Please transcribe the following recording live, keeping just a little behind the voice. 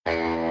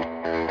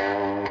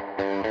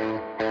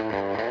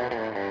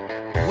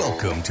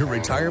Welcome to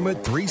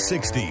Retirement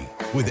 360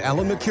 with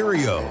Alan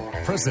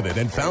Mercurio, president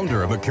and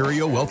founder of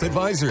Mercurio Wealth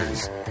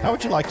Advisors. How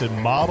would you like to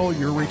model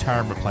your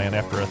retirement plan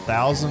after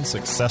 1,000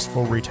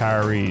 successful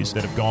retirees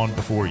that have gone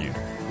before you?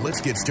 Let's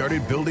get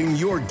started building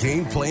your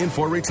game plan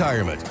for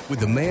retirement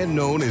with the man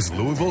known as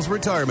Louisville's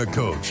retirement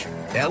coach,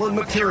 Alan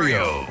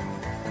Mercurio.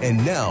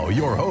 And now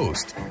your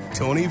host,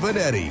 Tony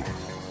Vanetti.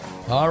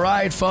 All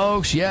right,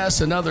 folks.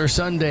 Yes, another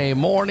Sunday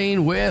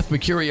morning with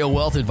Mercurio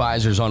Wealth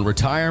Advisors on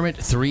Retirement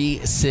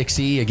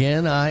 360.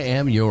 Again, I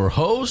am your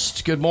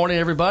host. Good morning,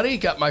 everybody.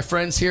 Got my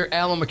friends here,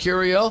 Alan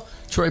Mercurio,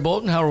 Troy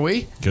Bolton. How are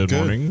we? Good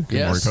morning.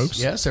 Good morning,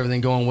 folks. Yes,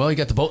 everything going well. You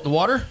got the boat in the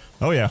water?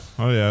 Oh yeah.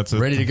 It's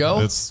ready to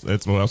go. It's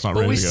not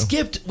ready to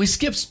go. We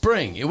skipped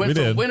spring. It went We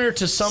from did. winter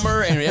to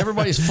summer, and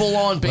everybody's full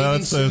on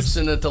bathing suits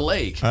and at the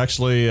lake.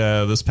 Actually,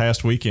 this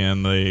past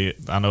weekend,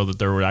 I know that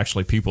there were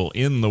actually people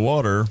in the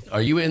water. Are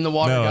you in the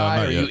water No, guy,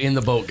 not or are yet. you in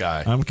the boat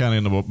guy? I'm kind of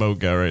in the boat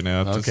guy right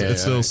now.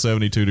 It's still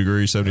 72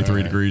 degrees,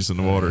 73 degrees in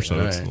the water,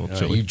 so it's a little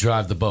chilly. You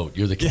drive the boat.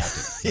 You're the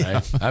captain.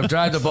 Right? I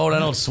drive the boat. I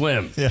don't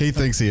swim. Yeah. He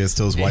thinks he is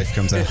till his wife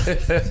comes out.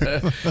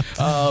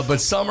 But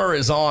summer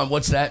is on.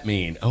 What's that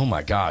mean? Oh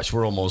my gosh,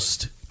 we're almost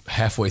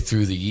halfway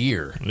through the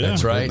year. Yeah,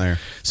 That's right. there.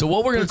 So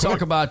what we're going to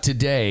talk about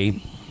today,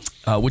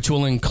 which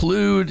will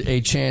include a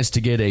chance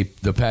to get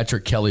the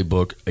Patrick Kelly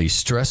book, A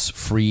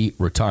Stress-Free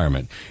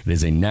Retirement. It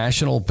is a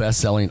national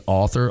best-selling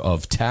author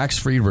of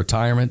Tax-Free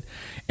Retirement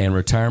and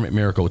Retirement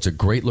Miracle. It's a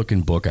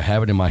great-looking book. I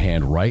have it in my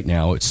hand right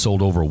now. It's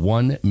sold over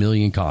 1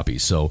 million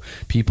copies, so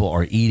people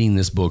are eating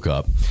this book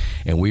up.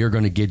 And we are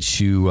going to get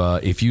you,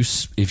 if you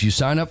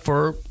sign up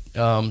for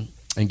and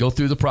go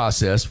through the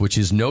process, which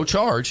is no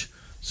charge.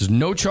 There's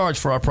no charge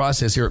for our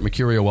process here at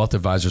Mercurio Wealth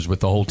Advisors with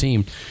the whole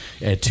team.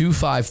 At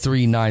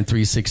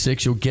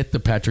 253-9366, you'll get the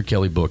Patrick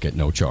Kelly book at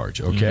no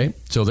charge, okay? Mm-hmm.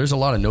 So there's a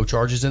lot of no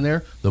charges in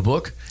there, the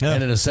book,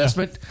 and an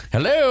assessment. Yeah.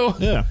 Hello?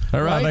 Yeah.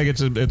 All right. I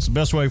think it's the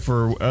best way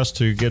for us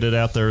to get it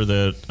out there,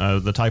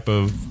 that the type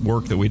of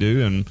work that we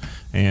do,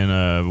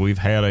 and we've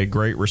had a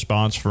great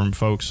response from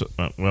folks,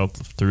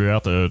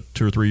 throughout the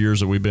 2 or 3 years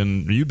that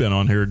you've been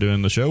on here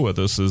doing the show with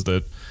us, is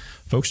that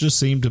folks just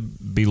seem to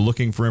be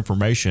looking for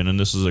information, and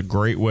this is a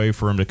great way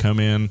for them to come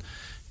in,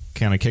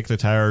 kind of kick the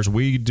tires.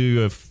 We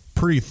do a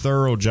pretty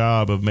thorough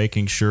job of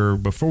making sure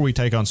before we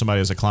take on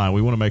somebody as a client,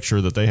 we want to make sure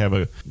that they have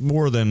a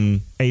more than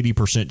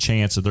 80%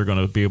 chance that they're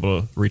going to be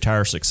able to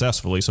retire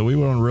successfully. So we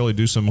want to really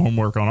do some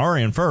homework on our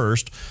end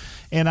first.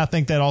 And I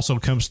think that also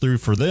comes through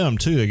for them,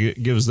 too.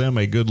 It gives them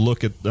a good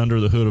look at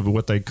under the hood of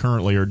what they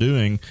currently are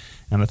doing.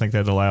 And I think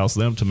that allows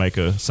them to make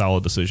a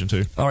solid decision,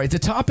 too. All right. The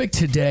topic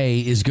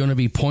today is going to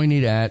be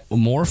pointed at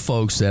more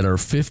folks that are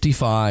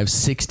 55,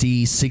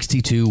 60,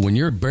 62. When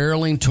you're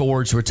barreling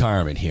towards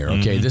retirement here,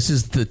 okay, This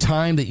is the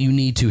time that you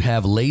need to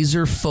have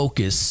laser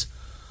focus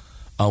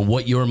on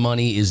what your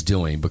money is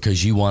doing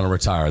because you want to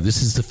retire.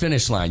 This is the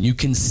finish line. You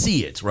can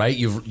see it, right?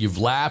 You've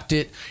lapped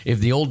it.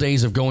 If the old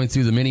days of going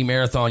through the mini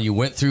marathon, you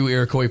went through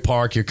Iroquois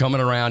Park, you're coming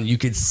around, you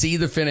can see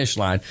the finish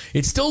line.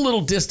 It's still a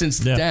little distance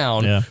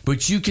down,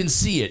 but you can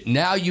see it.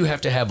 Now you have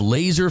to have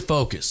laser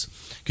focus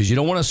because you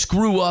don't want to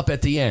screw up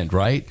at the end,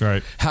 right?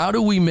 Right. How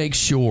do we make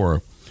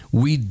sure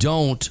we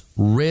don't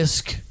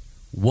risk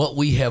what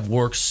we have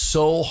worked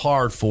so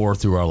hard for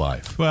through our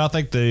life? Well, I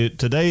think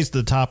today's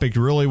the topic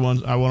really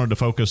I wanted to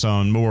focus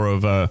on more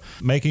of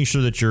making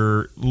sure that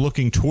you're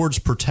looking towards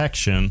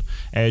protection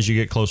as you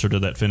get closer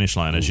to that finish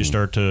line. As you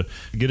start to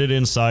get it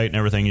in sight and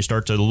everything, you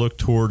start to look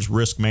towards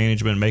risk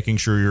management, making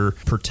sure you're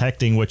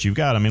protecting what you've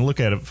got. I mean, look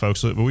at it,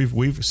 folks.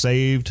 You've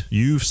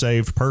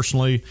saved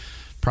personally,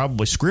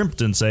 probably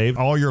scrimped and saved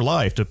all your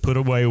life to put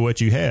away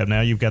what you have. Now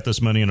you've got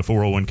this money in a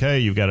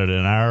 401k, you've got it in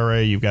an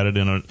IRA, you've got it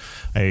in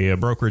a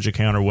brokerage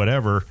account or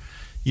whatever.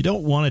 You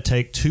don't want to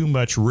take too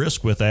much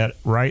risk with that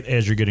right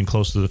as you're getting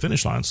close to the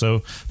finish line.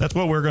 So that's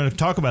what we're going to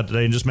talk about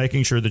today, and just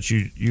making sure that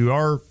you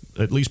are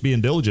at least being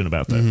diligent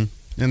about that. Mm-hmm.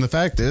 And the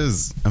fact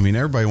is, I mean,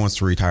 everybody wants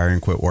to retire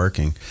and quit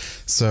working.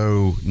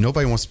 So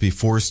nobody wants to be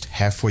forced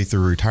halfway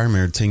through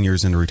retirement or 10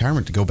 years into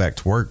retirement to go back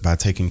to work by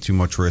taking too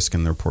much risk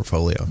in their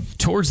portfolio.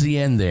 Towards the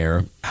end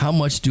there, how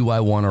much do I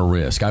want to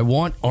risk? I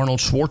want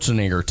Arnold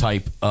Schwarzenegger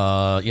type,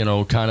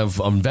 kind of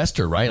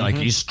investor, right? Mm-hmm. Like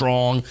he's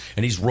strong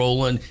and he's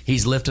rolling,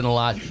 he's lifting a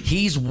lot.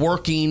 He's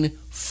working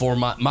for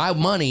my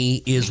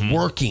money is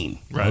working,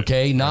 right.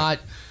 Okay? Not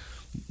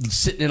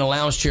sitting in a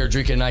lounge chair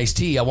drinking an iced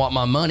tea. I want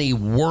my money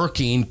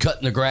working,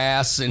 cutting the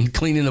grass and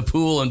cleaning the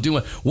pool and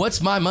doing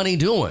what's my money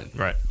doing?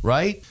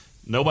 Right?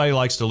 Nobody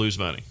likes to lose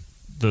money.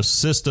 The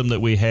system that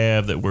we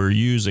have that we're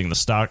using, the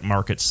stock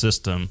market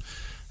system,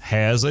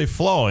 has a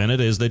flaw in it,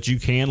 is that you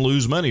can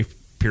lose money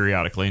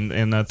periodically.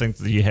 And I think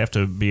that you have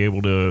to be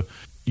able to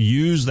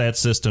use that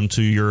system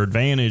to your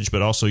advantage,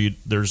 but also you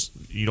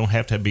don't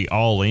have to be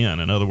all in.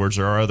 In other words,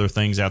 there are other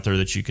things out there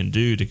that you can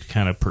do to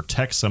kind of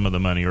protect some of the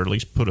money, or at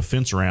least put a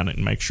fence around it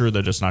and make sure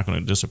that it's not going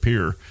to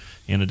disappear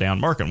in a down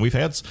market. And we've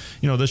had,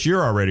 this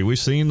year already, we've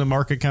seen the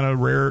market kind of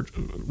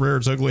rear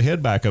its ugly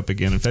head back up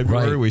again. In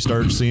February, we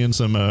started seeing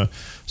some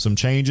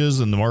changes,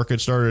 and the market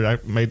started. I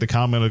made the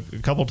comment a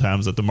couple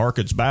times that the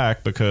market's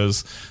back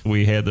because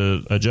we had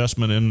the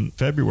adjustment in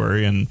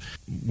February, and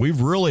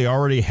we've really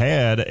already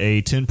had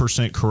a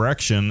 10%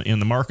 correction in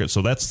the market.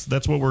 So that's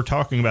what we're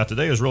talking about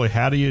today, is really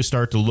how do you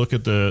start to look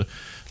at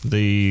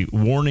the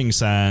warning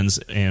signs,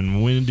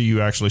 and when do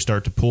you actually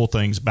start to pull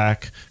things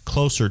back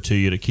closer to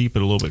you to keep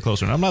it a little bit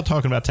closer? And I'm not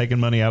talking about taking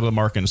money out of the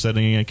market and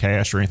setting it in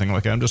cash or anything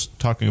like that. I'm just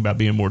talking about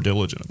being more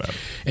diligent about it.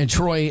 And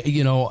Troy,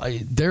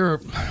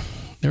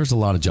 there's a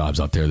lot of jobs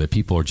out there that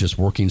people are just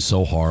working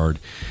so hard.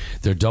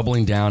 They're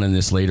doubling down in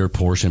this later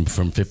portion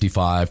from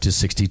 55 to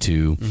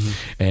 62,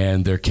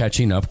 and they're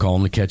catching up,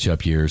 calling the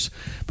catch-up years.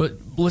 But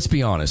let's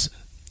be honest.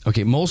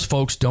 Okay, most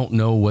folks don't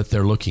know what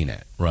they're looking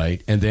at,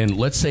 right? And then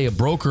let's say a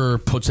broker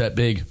puts that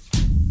big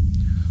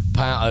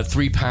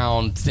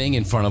 3-pound thing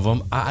in front of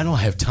them. I don't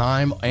have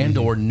time and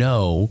or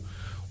know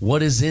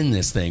what is in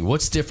this thing.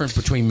 What's different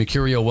between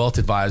Mercurio Wealth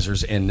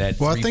Advisors and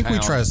that? Well, I think we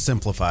try to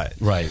simplify it.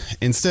 Right.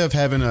 Instead of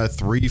having a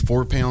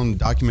 3-4 pound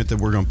document that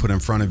we're going to put in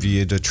front of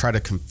you to try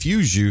to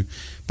confuse you,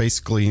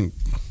 basically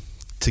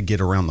to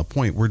get around the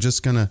point, we're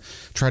just going to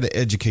try to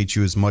educate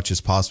you as much as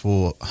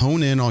possible,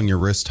 hone in on your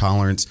risk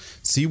tolerance,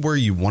 see where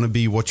you want to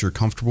be, what you're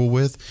comfortable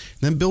with,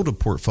 and then build a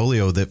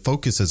portfolio that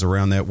focuses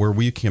around that, where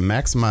we can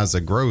maximize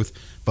the growth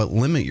but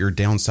limit your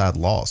downside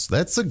loss.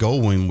 That's the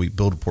goal when we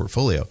build a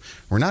portfolio.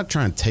 We're not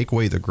trying to take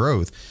away the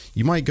growth.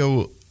 You might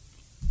go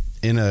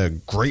in a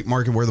great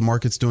market where the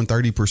market's doing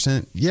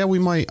 30%. Yeah, we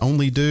might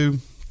only do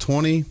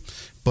 20,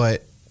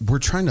 but we're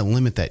trying to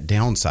limit that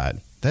downside.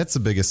 That's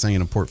the biggest thing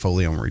in a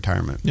portfolio in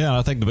retirement. Yeah,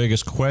 I think the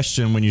biggest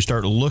question when you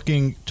start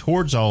looking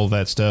towards all of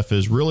that stuff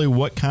is really,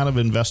 what kind of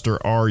investor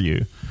are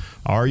you?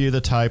 Are you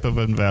the type of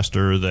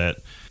investor that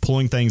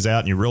pulling things out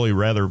and you really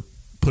rather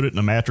put it in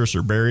a mattress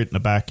or bury it in the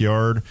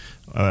backyard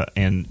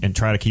and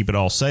try to keep it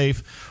all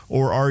safe?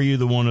 Or are you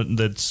the one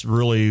that's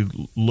really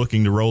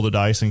looking to roll the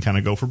dice and kind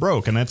of go for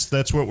broke? And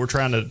that's what we're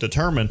trying to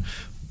determine.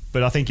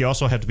 But I think you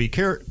also have to be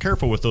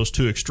careful with those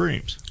two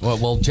extremes.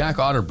 Well, Jack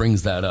Otter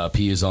brings that up.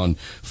 He is on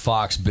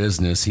Fox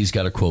Business. He's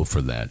got a quote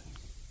for that.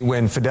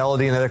 When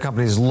Fidelity and other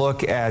companies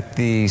look at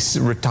the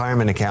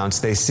retirement accounts,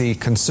 they see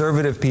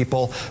conservative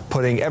people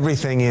putting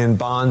everything in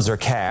bonds or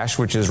cash,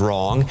 which is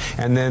wrong.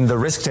 And then the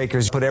risk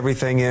takers put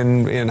everything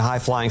in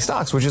high-flying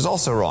stocks, which is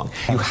also wrong.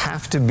 You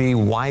have to be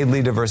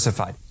widely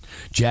diversified.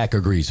 Jack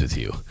agrees with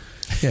you.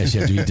 Yes,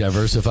 you have to be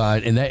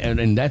diversified.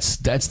 And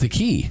that's the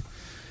key.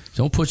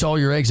 Don't put all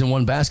your eggs in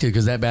one basket,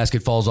 because that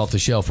basket falls off the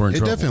shelf. We're in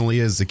trouble. It definitely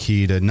is the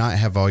key to not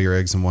have all your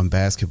eggs in one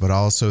basket. But I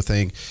also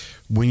think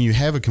when you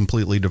have a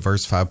completely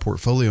diversified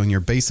portfolio and you're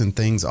basing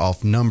things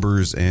off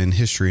numbers and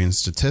history and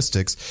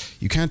statistics,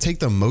 you kind of take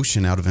the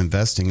emotion out of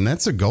investing. And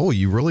that's a goal.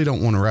 You really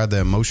don't want to ride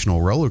that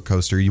emotional roller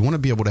coaster. You want to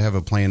be able to have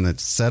a plan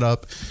that's set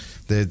up,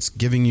 that's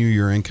giving you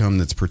your income,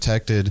 that's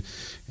protected,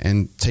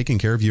 and taking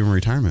care of you in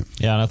retirement.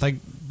 Yeah, and I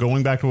think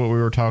going back to what we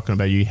were talking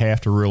about, you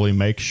have to really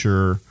make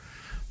sure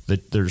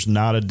that there's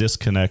not a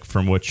disconnect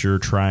from what you're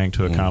trying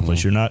to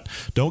accomplish.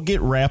 Don't get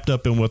wrapped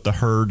up in what the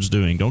herd's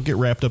doing. Don't get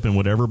wrapped up in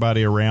what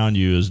everybody around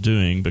you is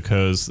doing,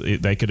 because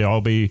they could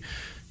all be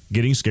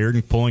getting scared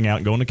and pulling out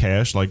and going to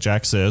cash, like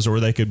Jack says,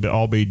 or they could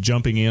all be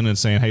jumping in and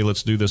saying, hey,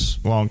 let's do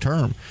this long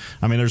term.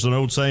 I mean, there's an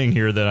old saying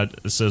here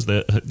that says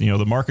that,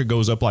 the market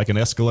goes up like an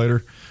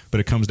escalator,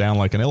 but it comes down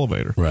like an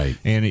elevator. Right.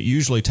 And it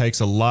usually takes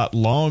a lot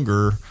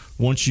longer.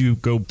 Once you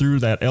go through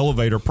that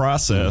elevator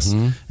process,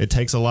 it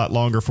takes a lot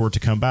longer for it to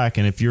come back.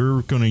 And if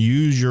you're going to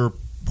use your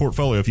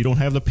portfolio, if you don't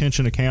have the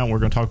pension account, we're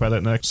going to talk about that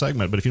in the next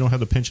segment, but if you don't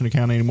have the pension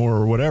account anymore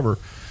or whatever,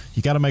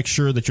 you got to make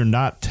sure that you're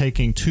not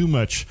taking too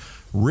much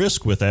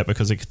risk with that,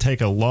 because it could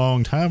take a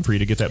long time for you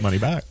to get that money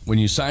back. When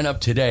you sign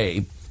up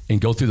today and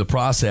go through the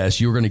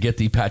process, you're going to get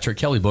the Patrick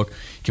Kelly book.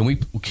 Can we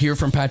hear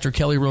from Patrick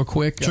Kelly real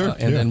quick? Sure.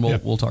 Then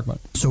we'll talk about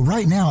it. So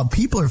right now,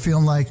 people are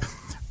feeling like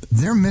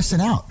they're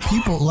missing out.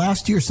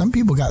 Last year, some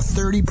people got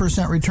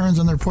 30% returns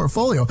on their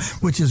portfolio,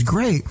 which is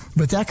great,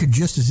 but that could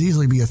just as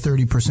easily be a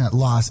 30%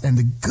 loss. And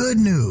the good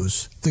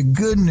news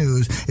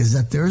is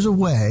that there's a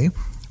way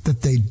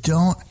that they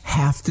don't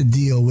have to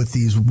deal with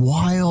these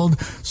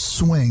wild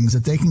swings,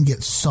 that they can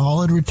get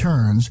solid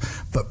returns,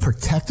 but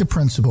protect the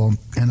principal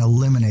and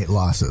eliminate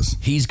losses.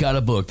 He's got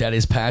a book. That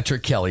is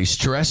Patrick Kelly,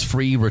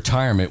 Stress-Free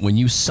Retirement. When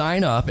you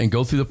sign up and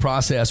go through the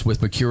process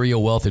with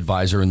Mercurio Wealth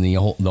Advisor and the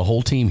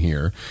whole team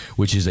here,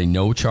 which is a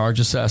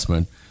no-charge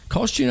assessment,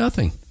 costs you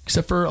nothing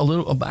except for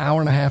an hour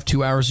and a half,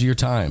 2 hours of your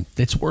time.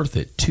 It's worth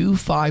it.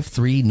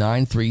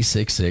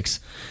 253-9366.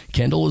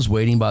 Kendall is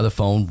waiting by the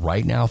phone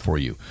right now for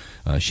you.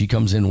 She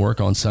comes in work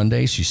on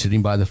Sundays. She's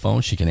sitting by the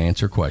phone. She can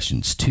answer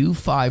questions.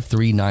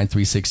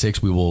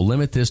 253-9366. We will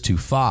limit this to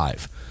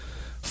 5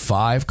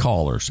 5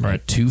 callers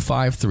at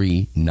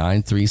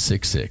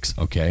 253-9366.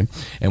 Okay,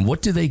 and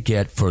what do they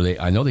get for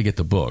I know they get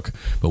the book,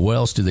 but what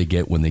else do they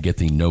get when they get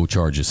the no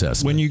charge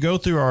assessment? When you go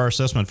through our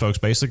assessment, folks,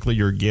 basically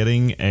you're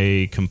getting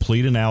a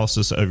complete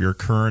analysis of your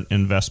current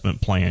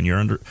investment plan.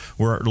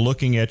 We're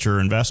looking at your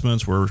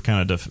investments. We're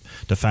kind of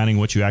defining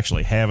what you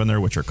actually have in there,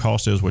 what your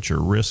cost is, what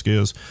your risk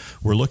is.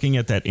 We're looking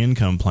at that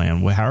income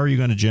plan. How are you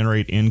going to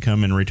generate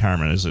income in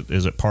retirement?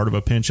 Is it part of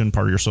a pension,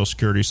 part of your Social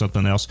Security,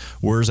 something else?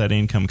 Where's that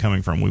income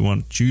coming from? We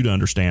want you to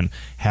understand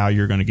how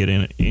you're going to get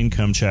an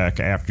income check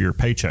after your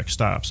paycheck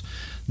stops.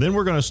 Then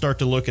we're going to start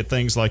to look at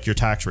things like your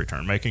tax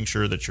return, making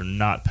sure that you're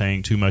not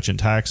paying too much in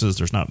taxes.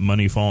 There's not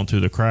money falling through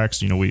the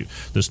cracks.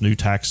 This new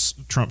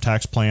Trump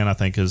tax plan, I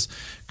think,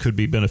 could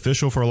be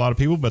beneficial for a lot of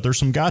people, but there's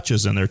some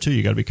gotchas in there too.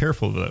 You got to be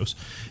careful of those.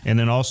 And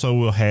then also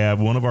we'll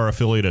have one of our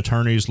affiliate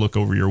attorneys look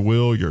over your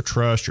will, your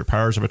trust, your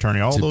powers of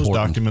attorney, all those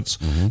documents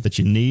that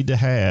you need to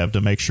have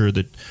to make sure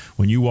that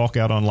when you walk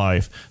out on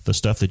life, the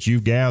stuff that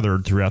you've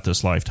gathered throughout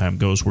this lifetime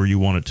goes where you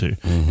want it to.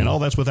 And all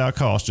that's without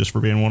cost, just for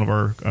being one of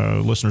our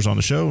listeners on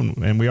the show.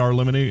 And we are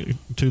limited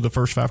to the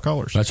first 5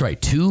 callers. That's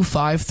right.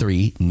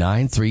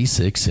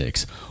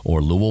 253-9366 or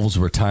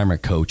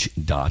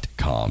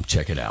Louisville'sRetirementCoach.com.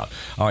 Check it out.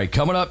 All right,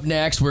 coming up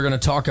next, we're going to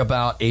talk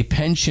about a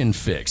pension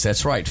fix.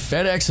 That's right.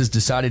 FedEx has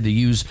decided to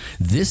use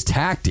this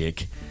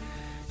tactic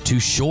to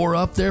shore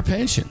up their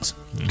pensions.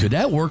 Could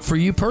that work for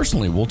you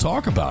personally? We'll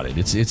talk about it.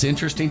 It's an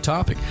interesting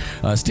topic.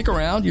 Stick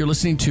around. You're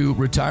listening to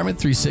Retirement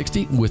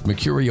 360 with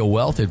Mercurio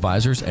Wealth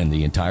Advisors and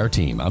the entire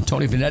team. I'm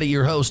Tony Vanetti,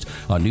 your host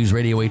on News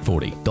Radio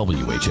 840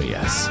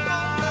 WHAS.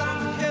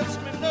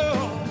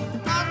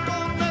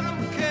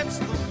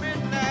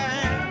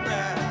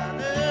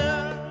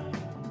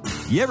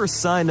 You ever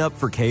sign up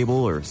for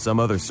cable or some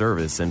other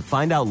service and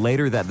find out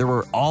later that there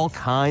were all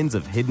kinds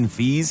of hidden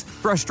fees?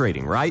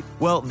 Frustrating, right?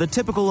 Well, the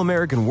typical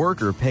American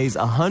worker pays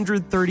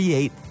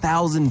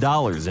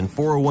 $138,000 in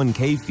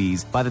 401k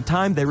fees by the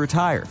time they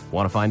retire.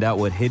 Want to find out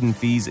what hidden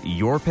fees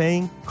you're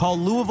paying? Call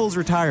Louisville's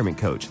retirement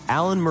coach,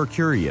 Alan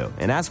Mercurio,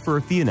 and ask for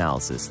a fee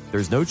analysis.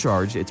 There's no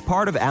charge. It's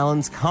part of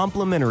Alan's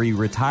complimentary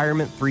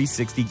Retirement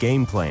 360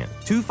 game plan.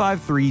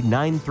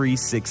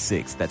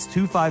 253-9366. That's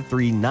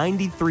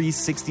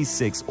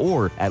 253-9366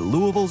 or at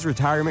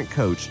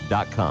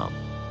Louisville'sRetirementCoach.com.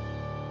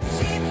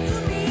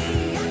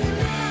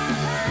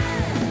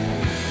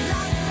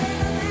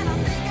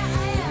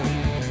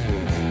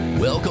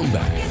 Welcome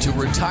back to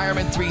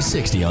Retirement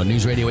 360 on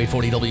News Radio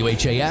 840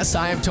 WHAS.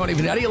 I am Tony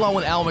Vanetti along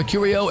with Al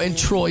Mercurio and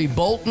Troy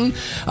Bolton.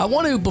 I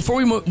want to, before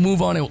we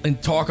move on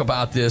and talk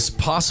about this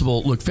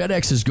possible, look,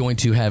 FedEx is going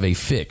to have a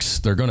fix.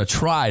 They're going to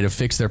try to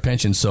fix their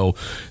pension so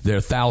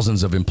their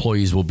thousands of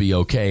employees will be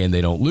okay and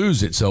they don't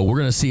lose it. So we're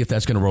going to see if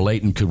that's going to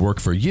relate and could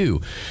work for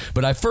you.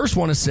 But I first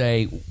want to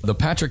say the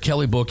Patrick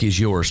Kelly book is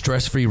yours.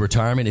 Stress-Free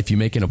Retirement. If you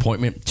make an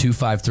appointment,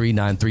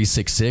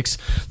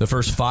 253-9366. The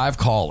first 5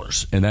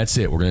 callers, and that's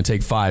it. We're going to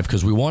take 5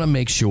 because we want to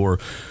make sure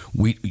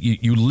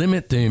you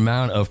limit the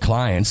amount of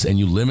clients and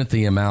you limit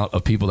the amount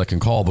of people that can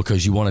call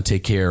because you want to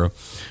take care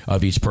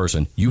of each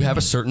person. You have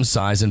a certain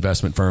size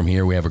investment firm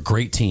here. We have a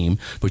great team,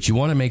 but you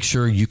want to make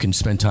sure you can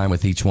spend time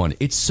with each one.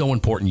 It's so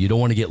important. You don't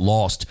want to get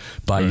lost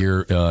by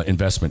your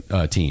investment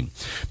team.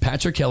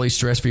 Patrick Kelly,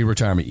 Stress-Free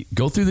Retirement.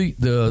 Go through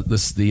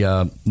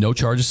the no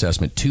charge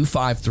assessment,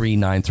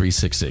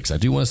 253-9366. I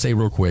do want to say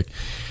real quick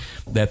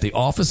that the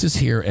offices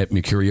here at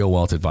Mercurio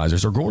Wealth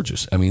Advisors are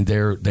gorgeous. I mean,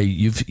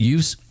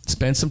 you've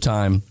spent some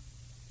time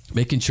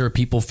making sure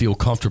people feel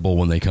comfortable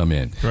when they come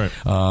in. Right.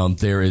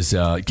 There is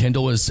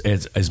Kendall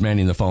is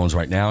manning the phones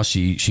right now.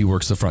 She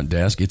works the front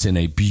desk. It's in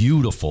a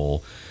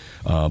beautiful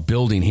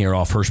building here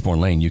off Hirschborn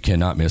Lane. You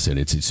cannot miss it.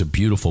 It's a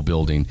beautiful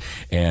building,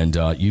 and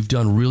you've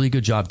done a really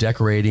good job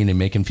decorating and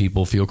making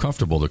people feel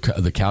comfortable.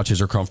 The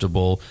couches are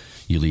comfortable.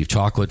 You leave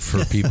chocolate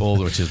for people,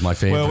 which is my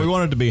favorite. Well, we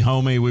wanted to be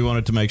homey. We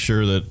wanted to make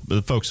sure that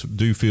the folks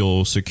do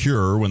feel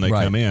secure when they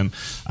come in.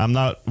 I'm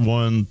not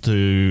one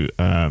to,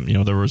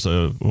 there was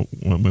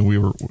when we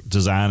were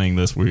designing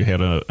this, we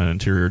had an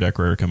interior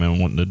decorator come in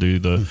wanting to do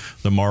the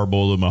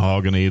marble, the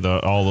mahogany,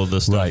 all of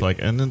this stuff. Right.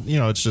 And then,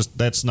 it's just,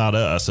 that's not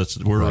us.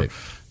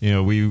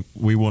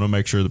 We want to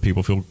make sure that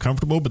people feel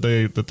comfortable, but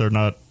that they're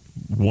not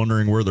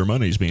wondering where their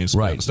money's being spent.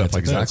 Right, and stuff that's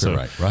like exactly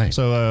that. Right.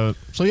 So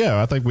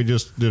yeah, I think we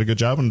just did a good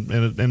job,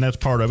 and that's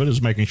part of it is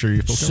making sure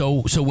you feel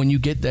comfortable. So when you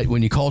get that,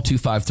 when you call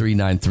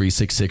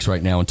 253-9366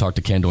 right now and talk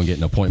to Kendall and get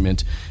an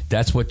appointment,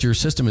 that's what your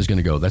system is going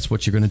to go. That's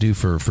what you're going to do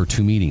for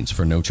 2 meetings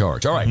for no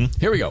charge. All right,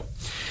 Here we go.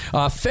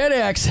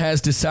 FedEx has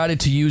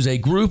decided to use a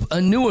group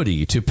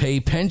annuity to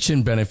pay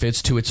pension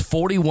benefits to its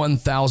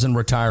 41,000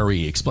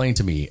 retiree. Explain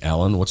to me,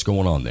 Alan, what's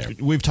going on there?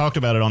 We've talked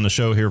about it on the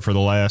show here for the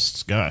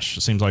last, it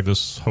seems like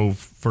this whole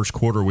first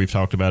quarter we've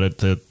talked about it,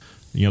 that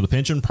the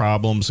pension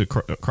problems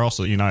across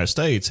the United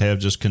States have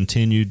just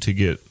continued to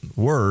get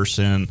worse,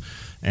 and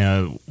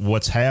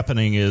what's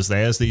happening is that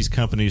as these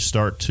companies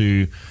start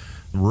to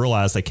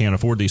realize they can't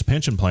afford these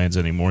pension plans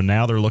anymore.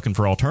 Now they're looking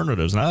for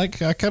alternatives. And I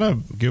kind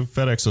of give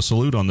FedEx a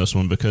salute on this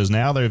one, because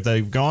now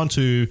they've gone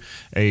to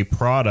a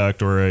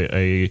product or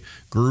a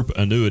group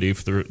annuity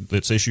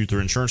that's issued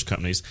through insurance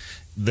companies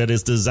that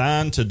is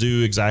designed to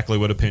do exactly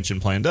what a pension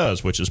plan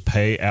does, which is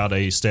pay out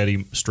a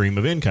steady stream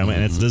of income,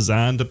 and it's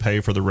designed to pay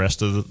for the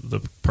rest of the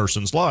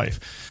person's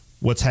life.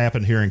 What's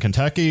happened here in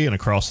Kentucky and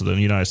across the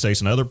United States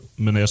and other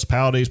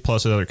municipalities,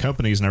 plus other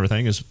companies and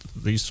everything, is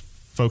these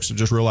folks have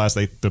just realized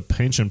the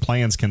pension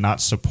plans cannot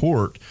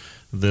support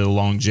the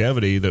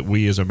longevity that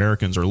we as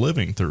Americans are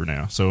living through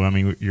now. So, I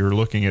mean, you're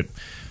looking at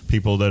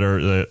people that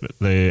are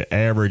the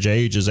average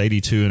age is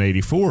 82 and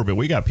 84, but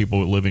we got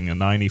people living in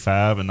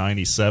 95 and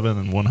 97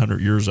 and 100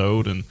 years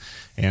old,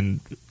 and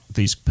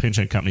these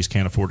pension companies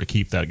can't afford to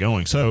keep that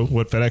going. So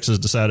what FedEx has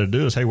decided to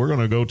do is, hey, we're going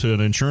to go to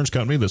an insurance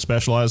company that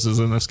specializes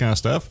in this kind of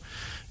stuff,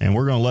 and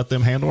we're going to let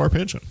them handle our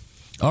pension.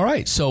 All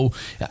right. So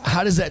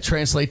how does that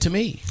translate to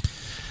me?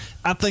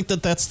 I think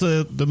that's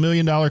the $1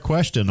 million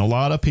question. A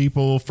lot of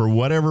people, for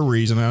whatever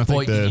reason, I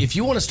think if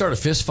you want to start a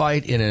fist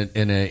fight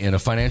in a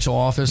financial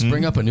office,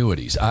 bring up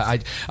annuities.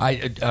 Right?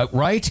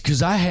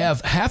 Because I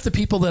have half the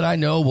people that I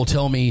know will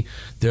tell me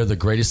they're the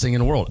greatest thing in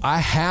the world. I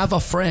have a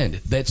friend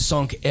that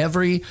sunk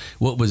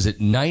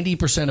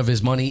 90% of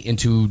his money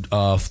into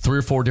 3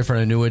 or 4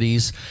 different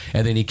annuities,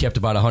 and then he kept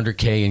about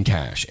 $100K in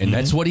cash, and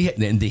that's what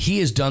he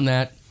has done.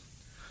 That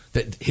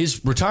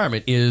his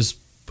retirement is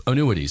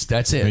annuities.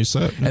 That's it.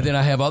 And then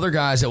I have other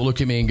guys that will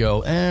look at me and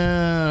go,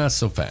 not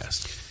so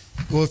fast.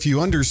 Well, if you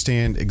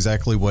understand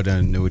exactly what an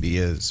annuity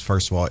is,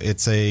 first of all,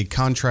 it's a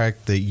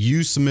contract that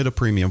you submit a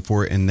premium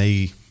for, and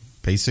they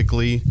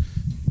basically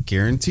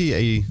guarantee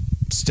a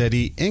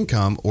steady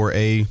income or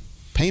a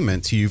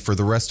payment to you for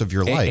the rest of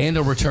your life. And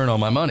a return on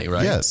my money,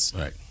 right? Yes.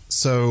 Right.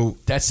 So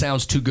that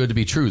sounds too good to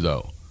be true,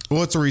 though.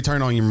 Well, it's a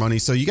return on your money.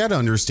 So you got to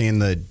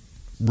understand the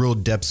real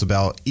depths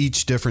about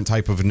each different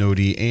type of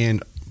annuity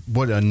and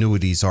what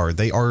annuities are.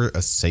 They are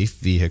a safe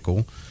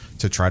vehicle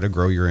to try to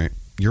grow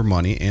your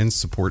money and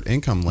support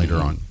income later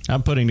on.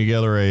 I'm putting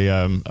together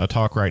a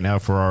talk right now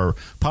for our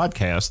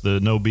podcast, the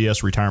No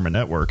BS Retirement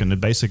Network,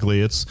 and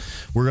basically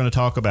we're going to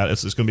talk about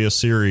it's going to be a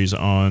series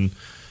on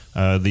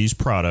these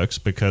products,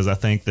 because I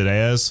think that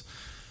as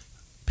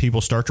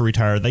people start to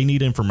retire, they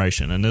need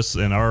information, and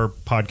our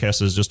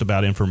podcast is just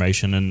about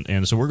information,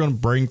 and so we're going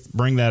to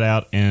bring that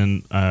out,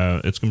 and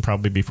it's going to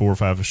probably be 4 or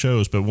 5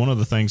 shows. But one of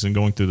the things in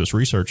going through this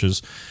research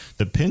is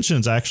that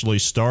pensions actually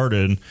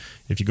started.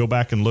 If you go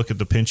back and look at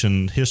the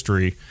pension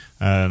history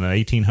in the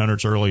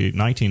 1800s, early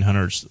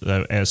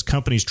 1900s, as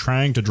companies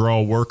trying to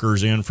draw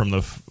workers in from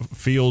the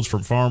fields,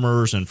 from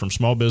farmers and from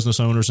small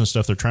business owners and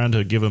stuff, they're trying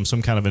to give them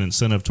some kind of an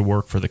incentive to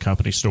work for the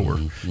company store.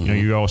 You know,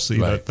 you all see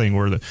that thing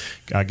where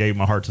I gave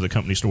my heart to the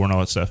company store and all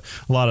that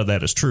stuff. A lot of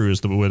that is true.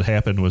 Is that what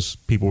happened was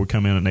people would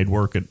come in and they'd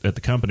work at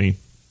the company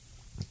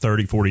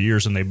 30, 40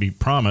 years, and they'd be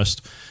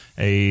promised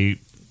a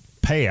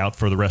payout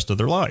for the rest of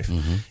their life.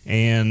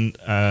 And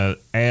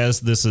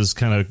as this has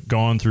kind of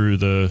gone through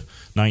the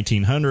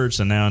 1900s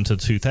and now into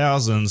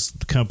 2000s,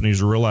 the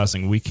companies are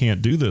realizing we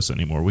can't do this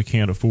anymore. We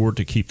can't afford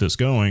to keep this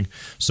going.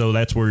 So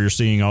that's where you're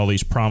seeing all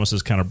these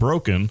promises kind of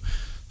broken.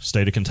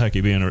 State of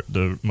Kentucky being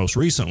the most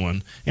recent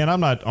one. And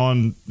I'm not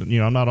on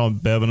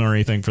Bevin or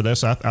anything for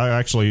this. I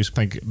actually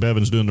think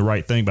Bevin's doing the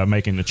right thing by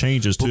making the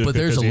changes to it. But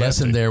there's a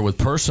lesson there with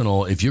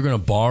personal. If you're going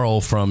to borrow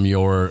from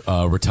your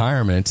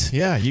retirement,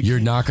 you're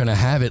not going to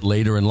have it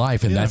later in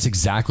life. And that's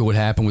exactly what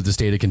happened with the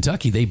state of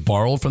Kentucky. They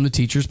borrowed from the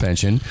teacher's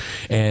pension,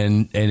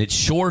 and it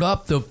shored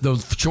up the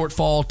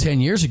shortfall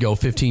 10 years ago,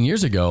 15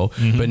 years ago,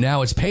 but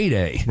now it's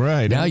payday.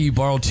 Right. Now you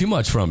borrowed too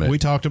much from it. We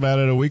talked about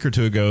it a week or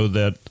two ago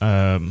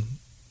that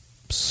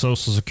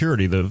Social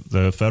Security,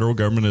 the federal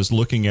government is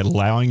looking at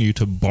allowing you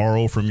to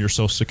borrow from your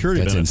Social Security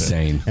benefit. That's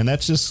insane. And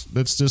that's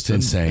just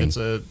insane. It's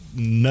a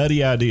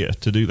nutty idea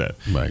to do that.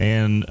 Right.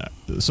 And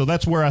so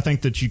that's where I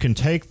think that you can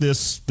take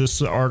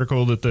this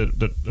article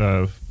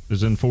that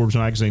is in Forbes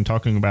magazine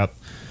talking about,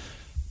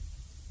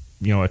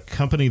 you know, a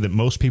company that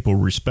most people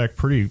respect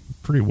pretty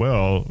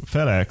well,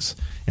 FedEx,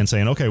 and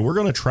saying, okay, we're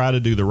going to try to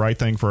do the right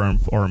thing for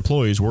our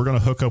employees. We're going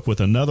to hook up with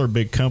another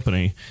big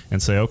company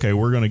and say, okay,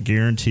 we're going to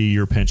guarantee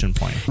your pension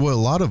plan. Well, a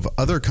lot of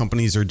other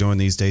companies are doing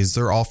these days.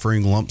 They're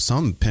offering lump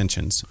sum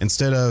pensions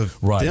instead of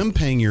them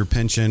paying your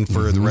pension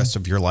for the rest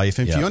of your life.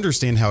 And if you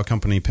understand how a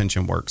company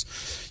pension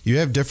works, you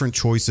have different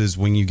choices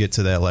when you get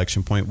to that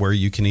election point where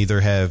you can either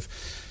have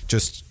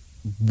just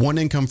one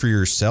income for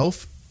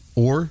yourself,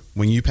 or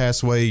when you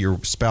pass away,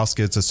 your spouse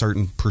gets a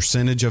certain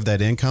percentage of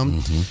that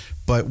income.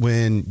 But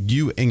when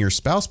you and your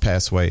spouse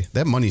pass away,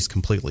 that money's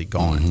completely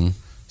gone.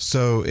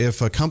 So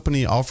if a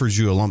company offers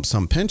you a lump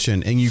sum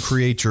pension and you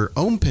create your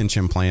own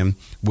pension plan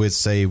with,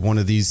 say, one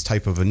of these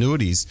type of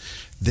annuities,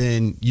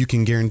 then you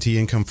can guarantee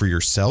income for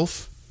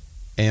yourself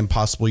and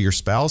possibly your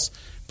spouse.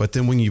 But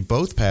then when you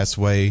both pass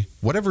away,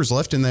 whatever's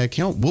left in that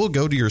account will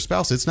go to your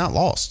spouse. It's not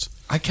lost.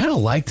 I kind of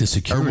like the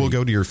security. Or we'll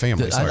go to your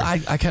family. I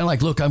kind of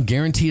like, look, I'm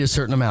guaranteed a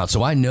certain amount.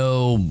 So I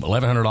know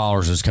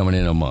 $1,100 is coming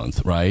in a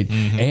month, right?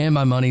 Mm-hmm. And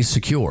my money's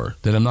secure,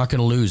 that I'm not going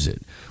to lose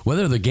it.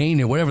 Whatever the gain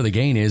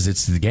is,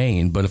 it's the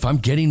gain. But if I'm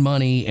getting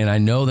money and I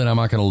know that I'm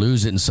not going to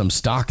lose it in some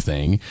stock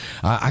thing,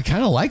 I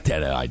kind of like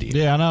that idea.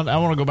 Yeah, and I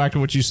want to go back to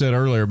what you said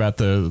earlier about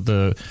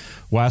the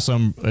why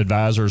some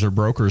advisors or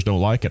brokers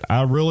don't like it.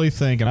 I really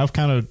think, and I'm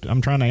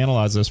trying to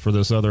analyze this for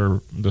this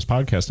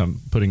podcast I'm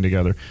putting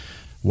together.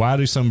 Why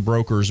do some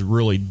brokers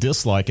really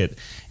dislike it?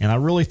 And I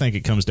really think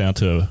it comes down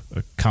to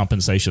a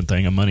compensation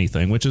thing, a money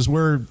thing, which is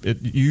where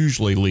it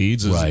usually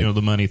leads, is right.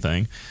 The money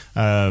thing.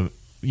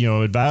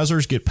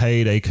 Advisors get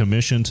paid a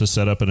commission to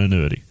set up an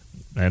annuity,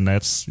 and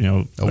that's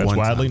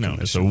widely known.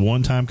 It's a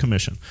one-time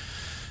commission.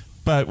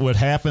 But what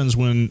happens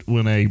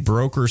when a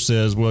broker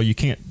says, well, you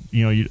can't,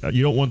 you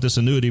don't want this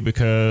annuity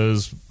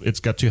because it's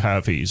got too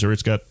high fees, or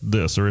it's got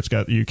this, or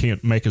you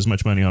can't make as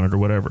much money on it, or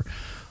whatever.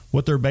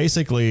 What they're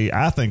basically,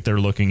 I think they're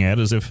looking at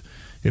is if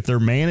they're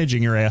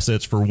managing your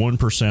assets for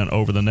 1%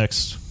 over the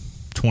next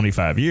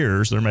 25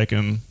 years, they're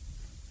making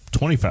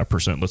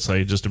 25%, let's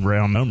say, just in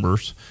round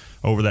numbers,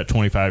 over that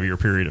 25-year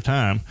period of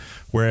time.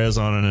 Whereas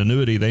on an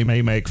annuity, they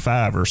may make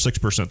 5 or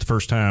 6% the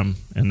first time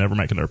and never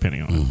make another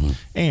penny on it. Mm-hmm.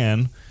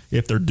 And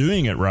if they're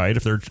doing it right,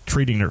 if they're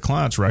treating their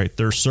clients right,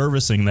 they're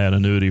servicing that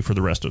annuity for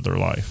the rest of their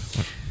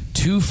life.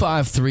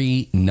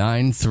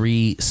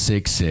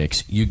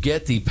 253-9366. You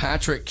get the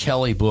Patrick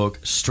Kelly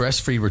book,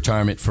 Stress-Free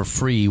Retirement, for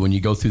free when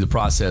you go through the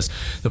process.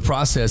 The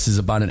process is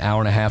about an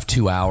hour and a half,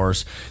 2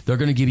 hours. They're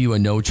going to give you a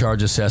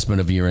no-charge assessment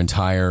of your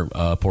entire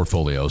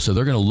portfolio. So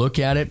they're going to look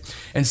at it,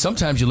 and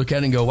sometimes you look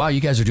at it and go, wow,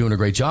 you guys are doing a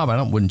great job.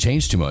 Wouldn't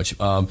change too much.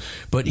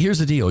 But here's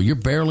the deal. You're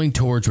barreling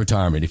towards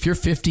retirement. If you're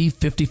 50,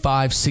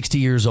 55, 60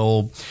 years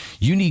old,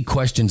 you need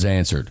questions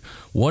answered.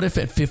 What if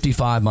at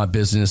 55 my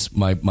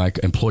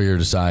employer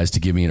decides to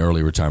give me an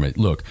early retirement?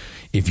 Look,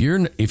 if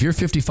you're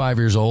 55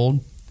 years old,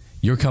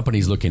 your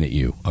company's looking at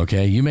you,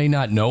 okay? You may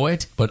not know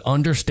it, but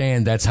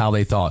understand that's how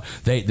they thought.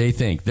 They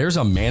think. There's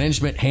a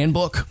management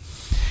handbook.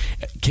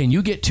 Can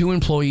you get 2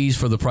 employees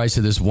for the price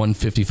of this one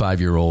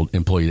 55-year-old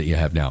employee that you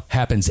have now?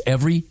 Happens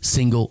every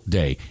single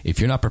day. If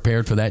you're not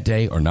prepared for that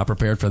day or not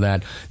prepared for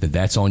that, then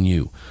that's on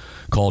you.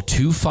 Call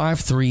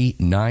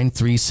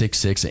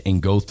 253-9366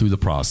 and go through the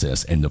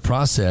process. And the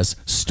process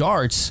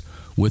starts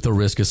with a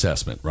risk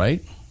assessment,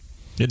 right?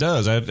 It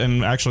does.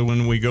 And actually,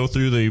 when we go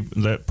through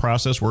that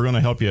process, we're going to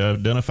help you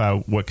identify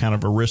what kind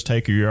of a risk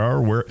taker you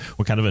are,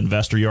 what kind of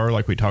investor you are,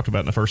 like we talked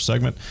about in the first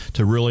segment,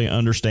 to really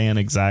understand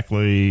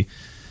exactly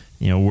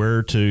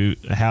how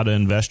to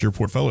invest your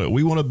portfolio.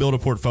 We want to build a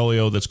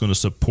portfolio that's going to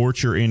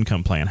support your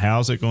income plan.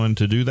 How's it going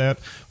to do that?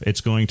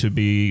 It's going to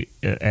be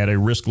at a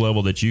risk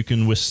level that you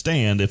can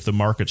withstand if the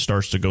market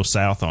starts to go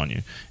south on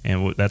you.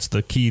 And that's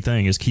the key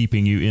thing, is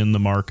keeping you in the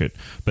market.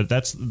 But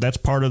that's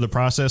part of the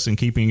process, and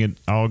keeping it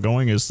all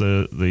going is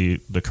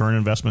the current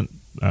investment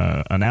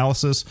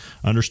analysis,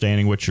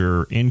 understanding what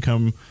your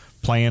income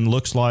plan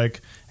looks like,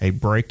 a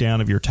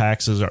breakdown of your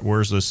taxes.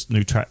 Where's this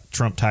new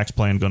Trump tax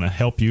plan going to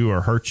help you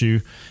or hurt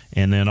you?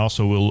 And then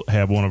also we'll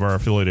have one of our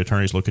affiliate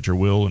attorneys look at your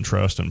will and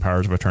trust and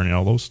powers of attorney and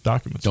all those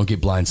documents. Don't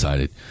get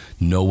blindsided.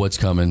 Know what's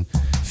coming.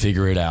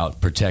 Figure it out.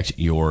 Protect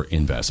your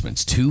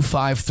investments.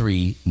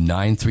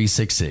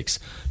 253-9366.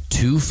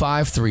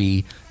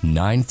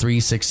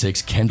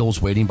 253-9366.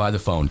 Kendall's waiting by the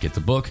phone. Get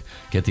the book,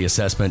 get the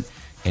assessment,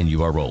 and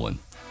you are rolling.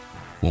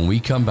 When we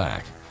come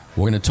back,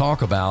 we're going to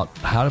talk about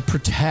how to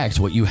protect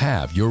what you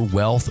have, your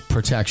wealth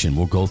protection.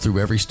 We'll go through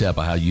every step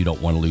of how you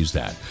don't want to lose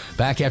that.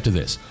 Back after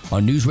this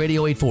on News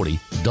Radio 840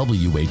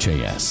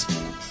 WHAS.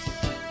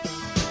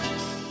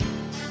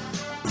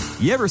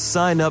 You ever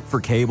sign up for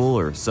cable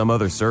or some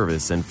other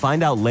service and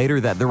find out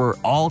later that there were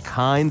all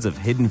kinds of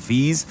hidden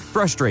fees?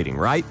 Frustrating,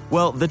 right?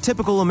 Well, the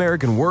typical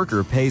American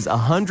worker pays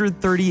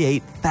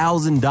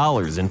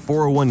 $138,000 in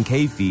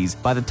 401k fees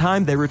by the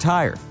time they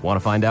retire. Want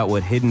to find out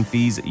what hidden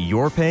fees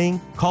you're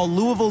paying? Call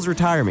Louisville's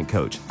retirement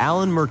coach,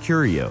 Alan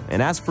Mercurio,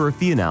 and ask for a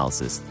fee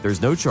analysis.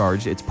 There's no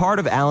charge. It's part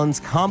of Alan's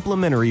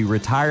complimentary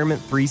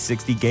Retirement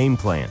 360 game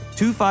plan.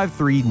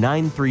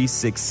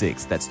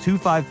 253-9366. That's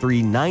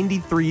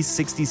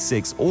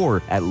 253-9366 or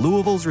at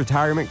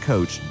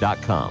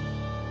Louisville'sRetirementCoach.com.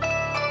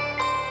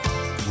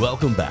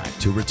 Welcome back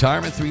to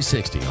Retirement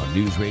 360 on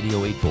News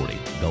Radio 840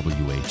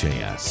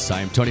 WHAS.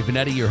 I am Tony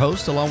Finetti, your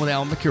host, along with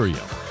Alan Mercurio.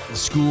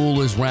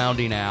 School is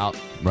rounding out,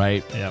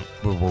 right? Yeah.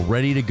 We're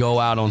ready to go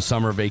out on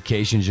summer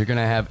vacations. You're going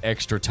to have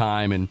extra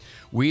time, and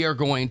we are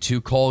going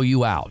to call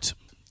you out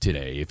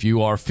today. If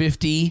you are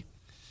 50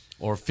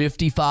 or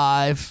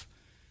 55,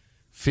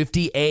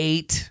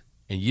 58,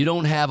 and you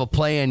don't have a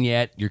plan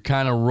yet, you're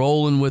kind of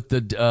rolling with the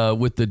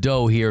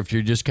dough here. If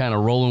you're just kind of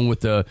rolling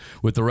with the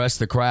rest of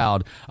the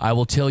crowd, I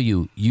will tell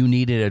you, you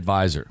need an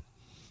advisor.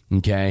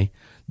 Okay?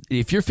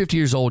 If you're 50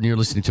 years old and you're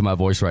listening to my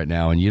voice right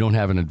now and you don't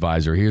have an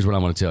advisor, here's what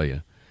I'm going to tell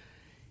you.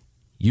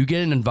 You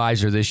get an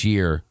advisor this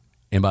year,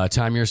 and by the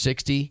time you're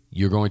 60,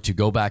 you're going to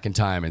go back in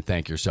time and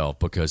thank yourself,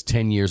 because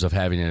 10 years of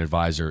having an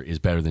advisor is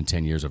better than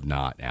 10 years of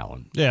not,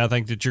 Alan. Yeah, I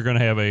think that you're going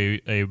to have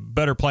a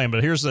better plan.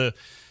 But here's the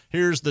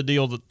here's the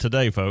deal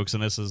today, folks,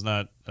 and this is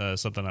not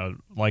something I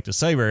would like to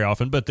say very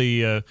often, but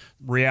the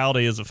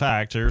reality is a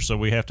fact here, so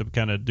we have to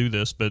kind of do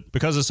this. But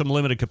because of some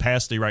limited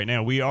capacity right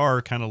now, we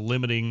are kind of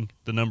limiting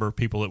the number of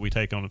people that we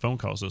take on the phone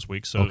calls this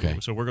week. So,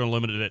 so we're going to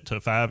limit it to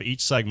 5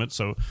 each segment.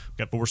 So we've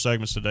got 4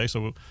 segments today,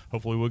 so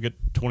hopefully we'll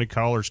get 20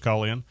 callers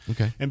call in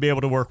and be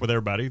able to work with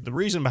everybody. The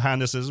reason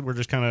behind this is we're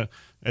just kind of,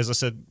 as I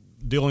said,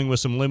 dealing with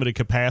some limited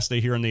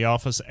capacity here in the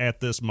office at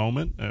this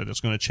moment.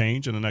 That's going to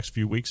change in the next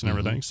few weeks and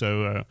everything.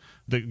 So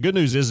the good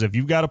news is if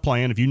you've got a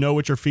plan, if you know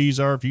what your fees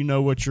are, if you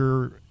know what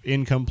your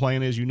income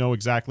plan is, you know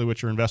exactly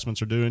what your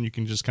investments are doing, you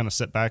can just kind of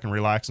sit back and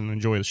relax and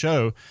enjoy the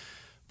show.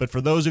 But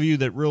for those of you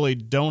that really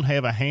don't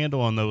have a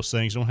handle on those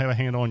things, don't have a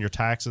handle on your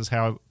taxes,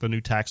 how the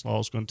new tax law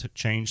is going to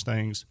change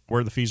things,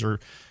 where the fees are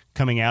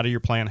coming out of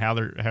your plan, how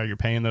you're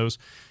paying those,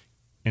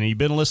 and you've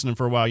been listening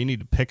for a while, you need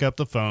to pick up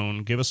the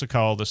phone, give us a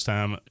call this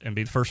time, and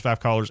be the first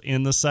 5 callers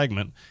in the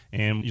segment.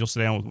 And you'll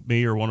sit down with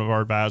me or one of our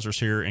advisors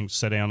here and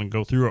sit down and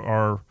go through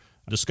our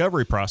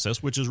discovery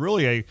process, which is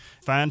really a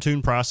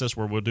fine-tuned process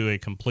where we'll do a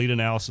complete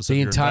analysis of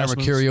your investments. The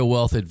entire Mercurio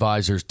Wealth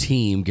Advisors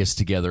team gets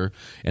together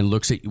and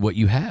looks at what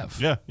you have.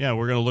 Yeah,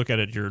 we're going to look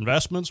at your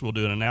investments. We'll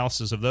do an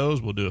analysis of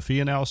those. We'll do a fee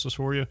analysis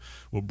for you.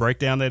 We'll break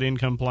down that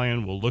income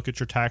plan. We'll look at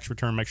your tax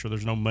return, make sure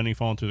there's no money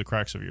falling through the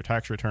cracks of your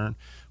tax return.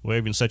 We'll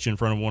even set you in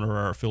front of one of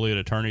our affiliate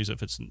attorneys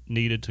if it's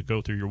needed to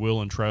go through your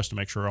will and trust to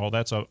make sure all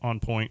that's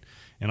on point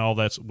and all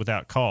that's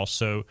without cost.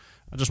 So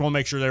I just want to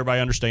make sure that everybody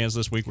understands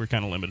this week we're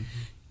kind of limited.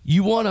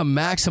 You want to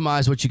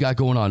maximize what you got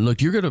going on.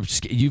 Look,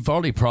 you've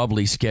already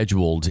probably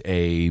scheduled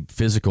a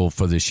physical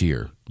for this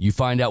year. You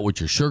find out what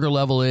your sugar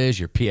level is,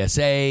 your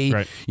PSA,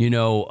 right. You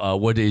know,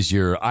 what is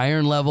your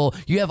iron level.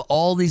 You have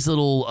all these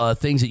little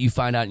things that you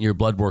find out in your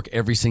blood work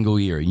every single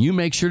year. And you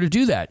make sure to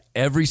do that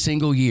every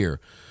single year.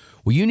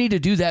 Well, you need to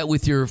do that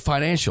with your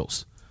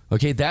financials.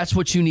 Okay, that's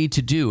what you need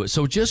to do.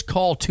 So just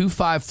call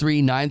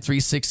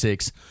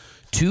 253-9366,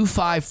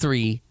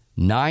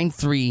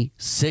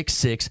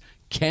 253-9366.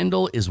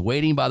 Kendall is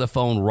waiting by the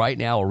phone right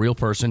now, a real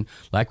person.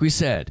 Like we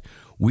said,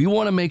 we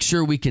want to make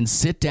sure we can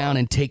sit down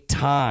and take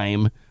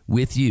time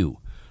with you,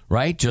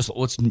 right? Just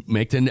let's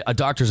make a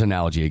doctor's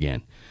analogy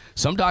again.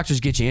 Some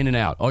doctors get you in and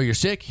out. Oh, you're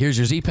sick? Here's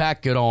your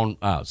Z-Pack. Get on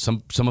out. Some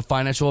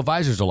financial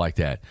advisors are like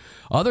that.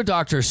 Other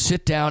doctors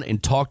sit down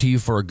and talk to you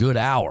for a good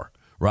hour,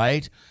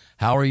 right?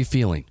 How are you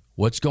feeling?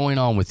 What's going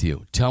on with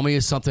you? Tell me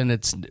something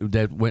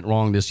that went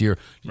wrong this year.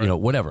 Right. You know,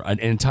 whatever, an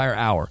entire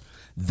hour.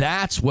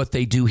 That's what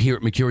they do here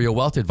at Mercurio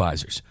Wealth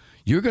Advisors.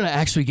 You're going to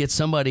actually get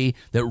somebody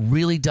that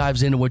really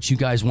dives into what you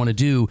guys want to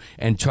do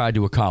and try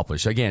to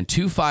accomplish. Again,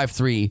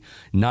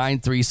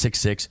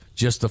 253-9366,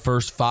 just the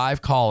first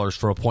 5 callers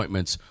for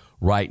appointments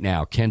right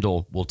now.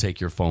 Kendall will take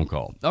your phone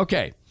call.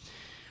 Okay.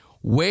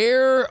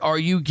 Where are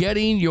you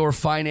getting your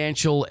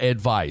financial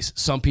advice?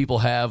 Some people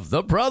have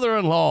the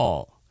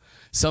brother-in-law.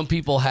 Some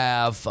people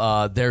have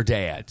their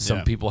dad.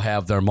 Some people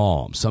have their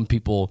mom. Some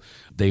people,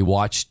 they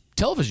watch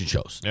television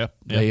shows.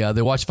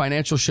 They watch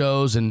financial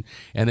shows and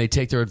they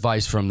take their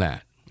advice from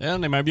that. Yeah,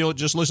 and they might be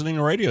just listening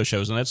to radio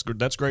shows, and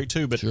that's great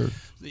too. But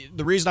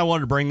the reason I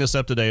wanted to bring this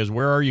up today is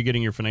where are you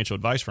getting your financial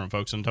advice from,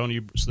 folks? And Tony,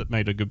 you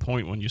made a good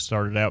point when you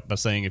started out by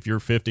saying if you're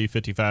 50,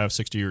 55,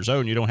 60 years old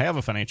and you don't have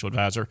a financial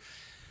advisor,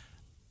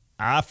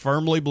 I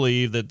firmly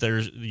believe that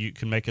you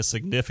can make a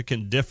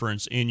significant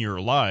difference in your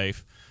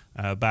life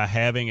by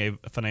having a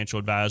financial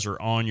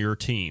advisor on your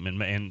team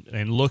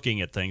and looking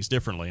at things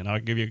differently. And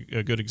I'll give you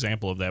a good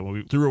example of that.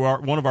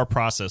 Through one of our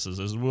processes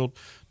is we'll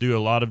do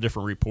a lot of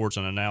different reports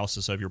and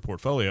analysis of your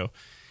portfolio.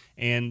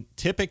 And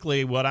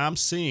typically what I'm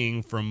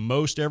seeing from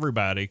most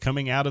everybody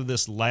coming out of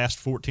this last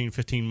 14,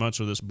 15 months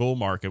of this bull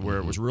market where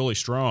it was really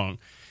strong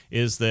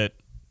is that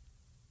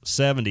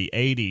 70,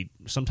 80,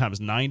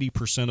 sometimes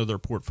 90% of their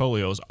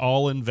portfolio is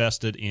all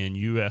invested in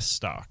U.S.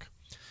 stock.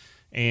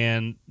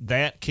 And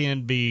that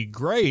can be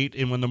great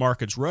and when the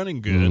market's running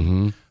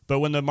good. But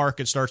when the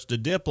market starts to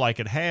dip like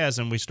it has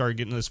and we start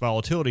getting this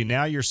volatility,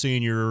 now you're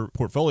seeing your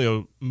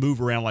portfolio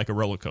move around like a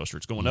roller coaster.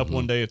 It's going up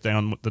one day, it's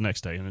down the next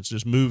day, and it's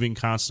just moving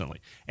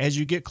constantly. As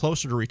you get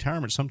closer to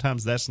retirement,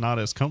 sometimes that's not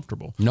as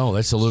comfortable. No,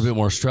 that's a little bit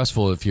more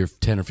stressful if you're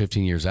 10 or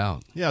 15 years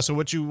out. Yeah, so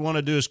what you want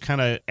to do is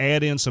kind of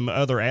add in some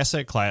other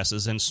asset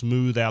classes and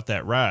smooth out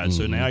that ride.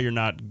 So now you're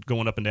not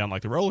going up and down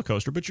like the roller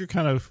coaster, but you're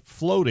kind of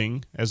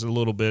floating as a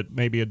little bit,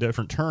 maybe a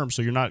different term,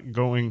 so you're not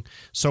going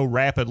so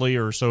rapidly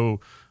or so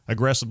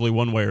aggressively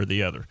one way or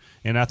the other.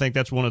 And I think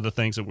that's one of the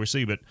things that we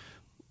see. But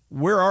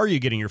where are you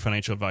getting your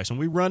financial advice? And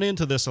we run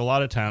into this a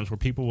lot of times where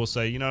people will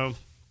say, you know,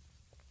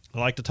 I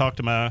like to talk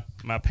to my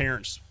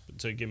parents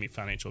to give me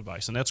financial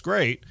advice. And that's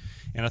great.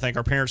 And I think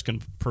our parents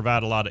can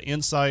provide a lot of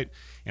insight.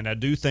 And I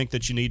do think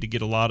that you need to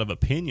get a lot of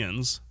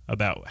opinions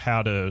about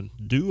how to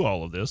do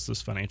all of this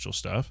financial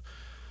stuff.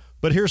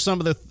 But here's some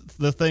of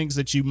the things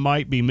that you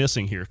might be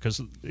missing here.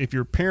 Because if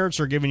your parents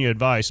are giving you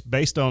advice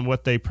based on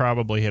what they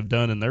probably have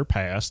done in their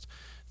past,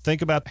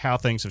 think about how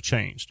things have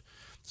changed.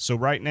 So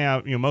right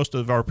now, you know, most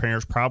of our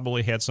parents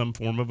probably had some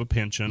form of a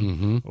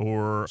pension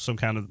or some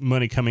kind of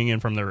money coming in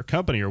from their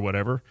company or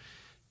whatever.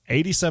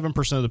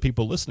 87% of the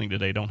people listening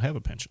today don't have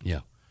a pension.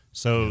 Yeah.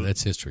 So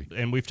that's history.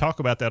 And we've talked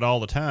about that all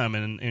the time.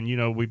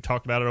 And we've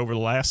talked about it over the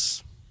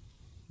last,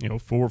 4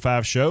 or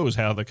 5 shows,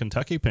 how the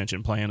Kentucky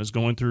pension plan is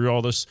going through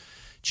all this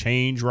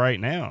change right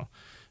now.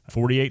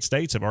 48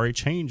 states have already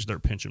changed their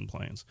pension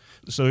plans.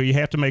 So you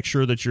have to make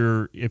sure that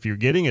if you're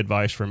getting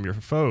advice from your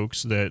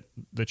folks, that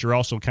you're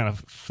also kind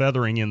of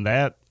feathering in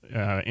that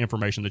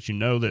information, that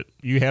that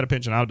you had a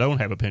pension, I don't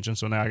have a pension,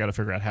 so now I got to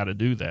figure out how to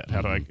do that.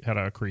 Mm-hmm. How do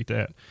I create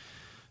that?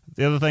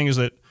 The other thing is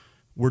that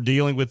we're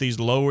dealing with these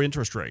low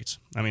interest rates.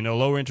 I mean,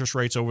 low interest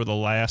rates over the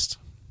last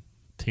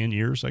 10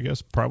 years, I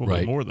guess,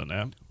 probably more than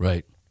that.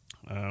 Right.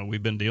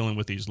 We've been dealing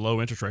with these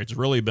low interest rates. It's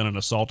really been an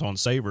assault on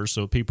savers.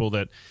 So people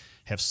that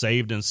have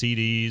saved in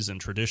CDs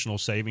and traditional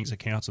savings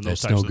accounts and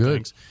those types of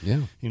things. Yeah.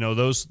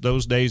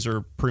 Those days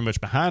are pretty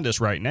much behind us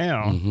right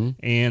now. Mm-hmm.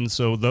 And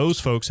so those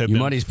folks have Your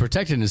money's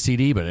protected in a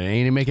CD, but it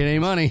ain't making any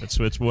money.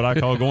 It's what I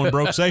call going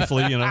broke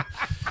safely,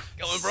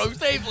 Going broke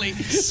safely.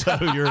 So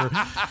you're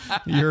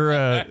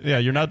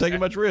not taking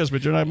much risk,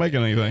 but you're not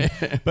making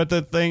anything. But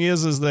the thing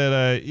is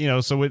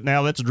that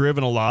now that's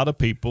driven a lot of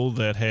people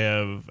that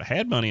have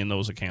had money in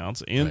those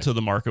accounts into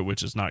the market,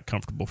 which is not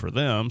comfortable for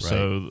them. Right.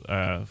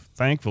 So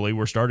thankfully,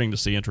 we're starting to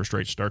see interest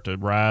rates start to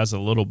rise a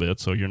little bit.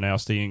 So you're now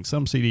seeing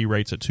some CD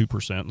rates at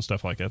 2% and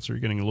stuff like that. So you're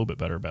getting a little bit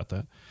better about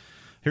that.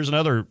 Here's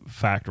another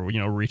factor.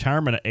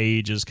 Retirement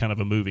age is kind of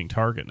a moving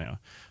target now.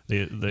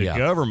 The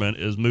government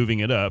is moving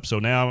it up. So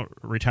now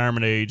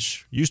retirement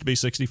age used to be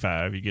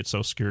 65. You get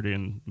Social Security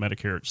and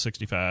Medicare at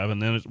 65,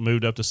 and then it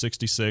moved up to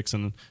 66.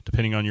 And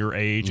depending on your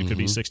age, it could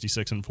be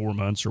 66 in 4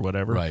 months or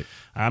whatever. Right.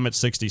 I'm at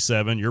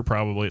 67. You're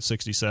probably at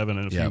 67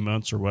 in a few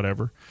months or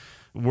whatever.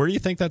 Where do you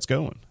think that's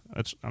going?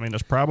 That's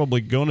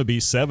probably going to be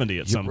 70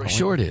 at some point.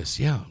 Sure it is.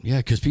 Yeah,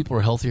 because people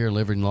are healthier,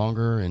 living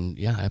longer,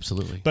 and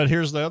absolutely. But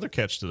here's the other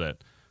catch to that.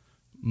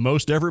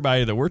 Most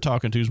everybody that we're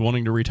talking to is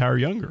wanting to retire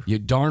younger. You're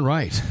darn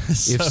right. If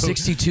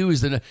 62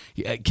 is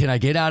can I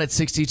get out at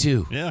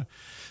 62? Yeah.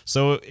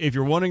 So if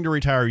you're wanting to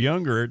retire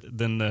younger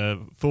than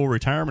the full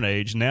retirement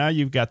age, now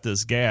you've got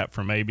this gap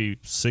from maybe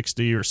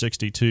 60 or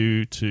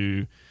 62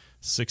 to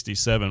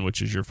 67,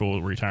 which is your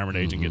full retirement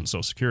age and getting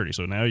Social Security.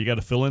 So now you got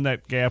to fill in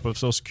that gap of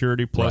Social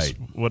Security plus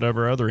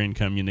whatever other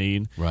income you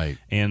need. Right.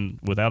 And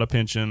without a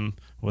pension,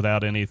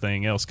 without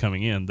anything else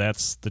coming in,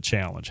 that's the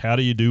challenge. How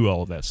do you do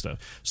all of that stuff?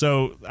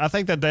 So I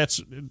think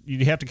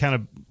you have to kind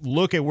of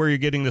look at where you're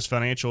getting this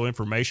financial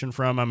information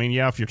from. I mean,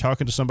 if you're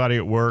talking to somebody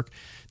at work,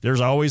 there's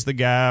always the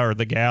guy or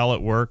the gal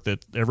at work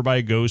that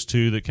everybody goes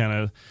to that kind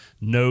of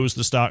knows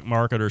the stock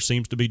market or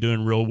seems to be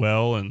doing real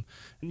well, and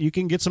you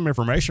can get some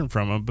information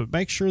from them, but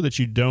make sure that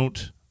you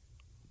don't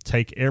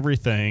take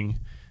everything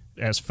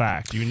as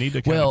fact. You need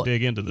to kind of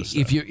dig into this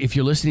stuff. If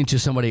you're listening to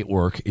somebody at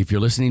work, if you're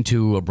listening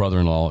to a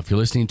brother-in-law, if you're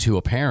listening to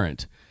a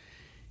parent,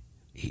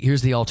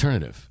 here's the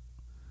alternative.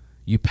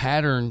 You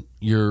pattern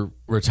your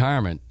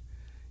retirement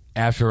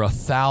after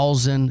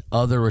 1,000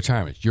 other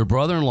retirements. Your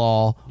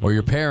brother-in-law or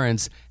your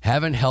parents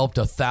haven't helped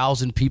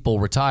 1,000 people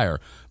retire.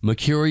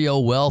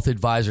 Mercurio Wealth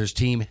Advisors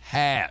team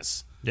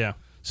has. Yeah.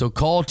 So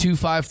call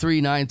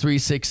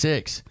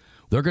 253-9366.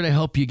 They're going to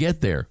help you get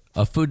there.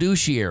 A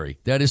fiduciary.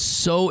 That is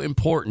so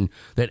important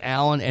that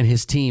Alan and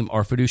his team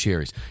are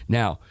fiduciaries.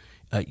 Now,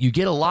 you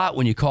get a lot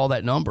when you call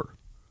that number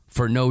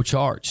for no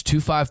charge.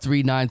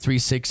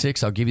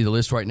 253-9366. I'll give you the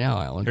list right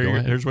now, Alan. Go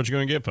ahead. Here's what you're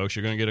going to get, folks.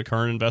 You're going to get a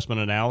current investment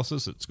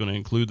analysis. It's going to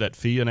include that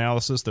fee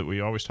analysis that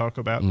we always talk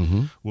about.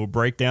 Mm-hmm. We'll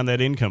break down that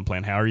income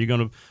plan. How are you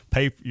going to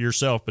pay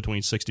yourself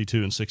between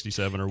 62 and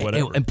 67 or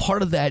whatever? And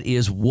part of that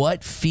is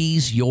what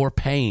fees you're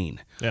paying.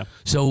 Yeah.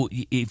 So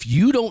if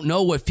you don't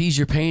know what fees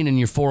you're paying in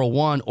your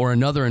 401 or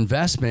another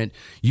investment,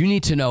 you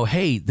need to know,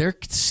 hey, they're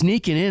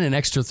sneaking in an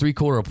extra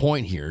 3/4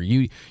 point here.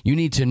 You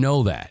need to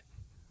know that.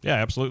 Yeah,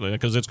 absolutely,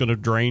 because it's going to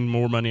drain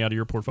more money out of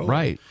your portfolio.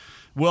 Right.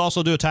 We'll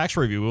also do a tax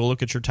review. We'll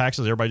look at your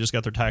taxes. Everybody just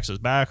got their taxes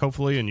back,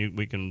 hopefully, and you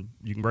can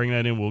bring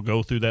that in. We'll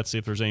go through that, see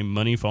if there's any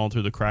money falling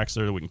through the cracks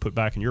there that we can put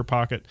back in your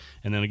pocket.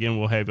 And then again,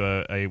 we'll have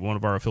one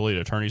of our affiliate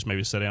attorneys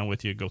maybe sit down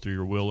with you, go through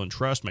your will and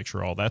trust, make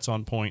sure all that's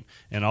on point.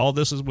 And all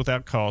this is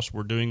without cost.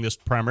 We're doing this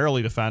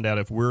primarily to find out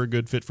if we're a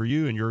good fit for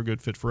you and you're a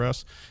good fit for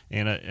us.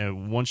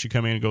 And once you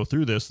come in and go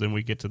through this, then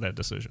we get to that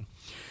decision.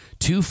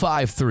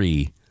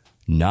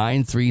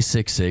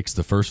 253-9366,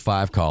 the first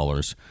 5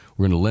 callers.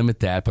 We're going to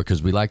limit that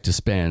because we like to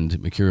spend,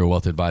 Mercurio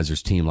Wealth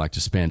Advisors team like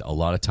to spend a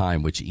lot of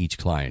time with each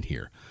client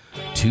here.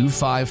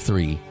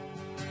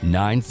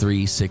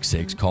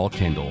 253-9366. Call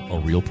Kendall, a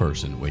real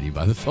person waiting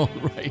by the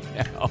phone right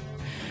now.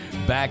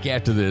 Back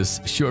after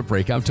this short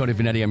break. I'm Tony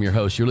Vanetti. I'm your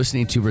host. You're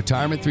listening to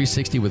Retirement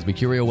 360 with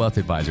Mercurio Wealth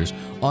Advisors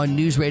on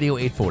News Radio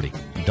 840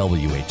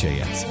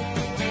 WHAS.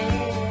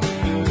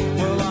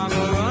 Well,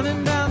 I'm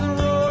running down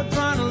the road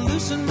trying to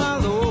loosen my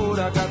load.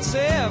 I got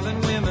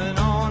 7 women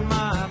on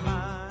my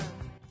mind.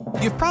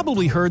 You've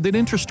probably heard that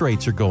interest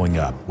rates are going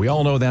up. We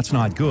all know that's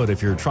not good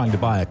if you're trying to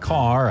buy a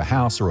car, a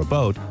house, or a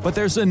boat. But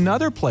there's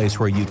another place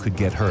where you could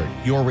get hurt: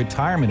 your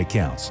retirement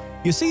accounts.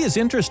 You see, as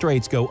interest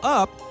rates go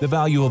up, the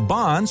value of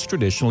bonds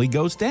traditionally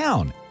goes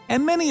down.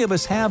 And many of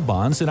us have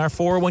bonds in our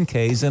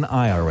 401ks and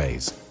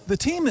IRAs. The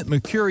team at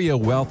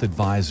Mercurio Wealth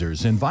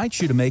Advisors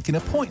invites you to make an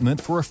appointment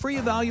for a free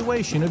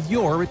evaluation of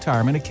your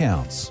retirement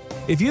accounts.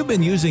 If you've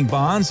been using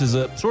bonds as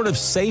a sort of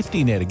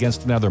safety net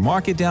against another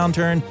market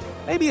downturn,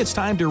 maybe it's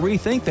time to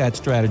rethink that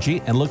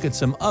strategy and look at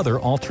some other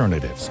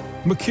alternatives.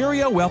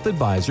 Mercurio Wealth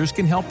Advisors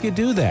can help you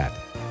do that.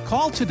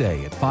 Call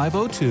today at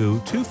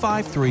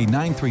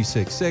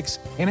 502-253-9366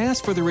 and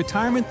ask for the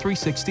Retirement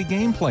 360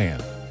 Game Plan.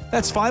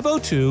 That's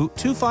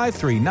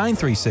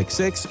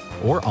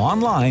 502-253-9366 or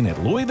online at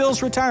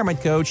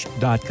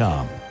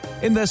Louisville'sRetirementCoach.com.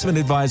 Investment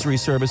advisory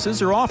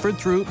services are offered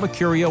through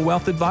Mercurio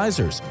Wealth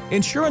Advisors,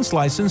 insurance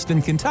licensed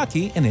in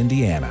Kentucky and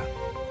Indiana.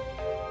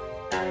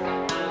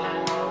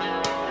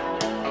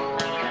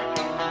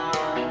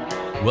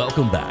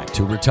 Welcome back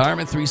to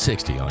Retirement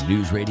 360 on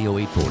News Radio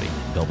 840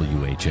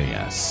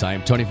 WHAS. I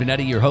am Tony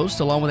Vanetti, your host,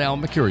 along with Alan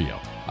Mercurio.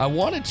 I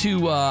wanted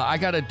to, I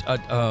got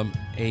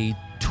a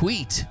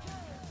tweet,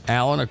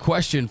 Alan, a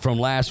question from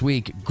last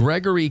week.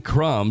 Gregory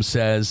Crum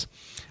says,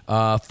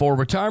 for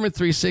Retirement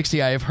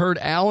 360, I have heard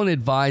Alan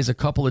advise a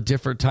couple of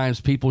different times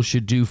people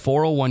should do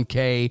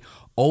 401k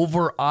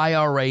over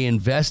IRA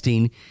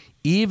investing,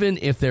 even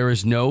if there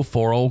is no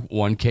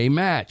 401k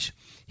match.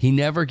 He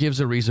never gives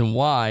a reason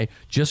why.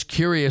 Just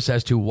curious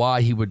as to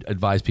why he would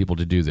advise people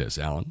to do this,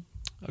 Alan.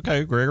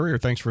 Okay, Gregory,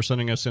 thanks for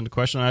sending us in the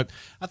question. I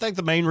think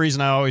the main reason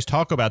I always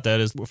talk about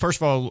that is, first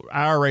of all,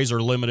 IRAs are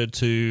limited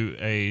to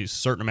a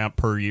certain amount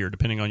per year,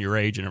 depending on your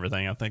age and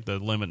everything. I think the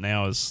limit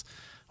now is,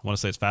 I want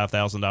to say it's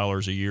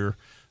 $5,000 a year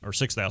or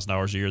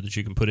 $6,000 a year that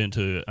you can put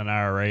into an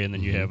IRA, and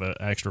then you have an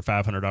extra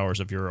 $500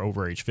 if you're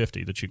over age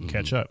 50 that you can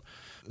catch up.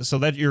 So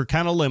that you're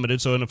kind of limited.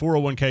 So in a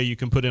 401k, you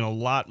can put in a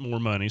lot more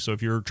money. So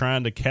if you're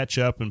trying to catch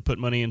up and put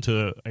money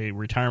into a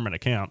retirement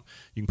account,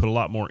 you can put a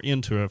lot more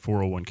into a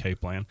 401k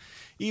plan.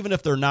 Even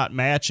if they're not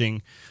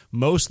matching,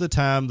 most of the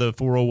time the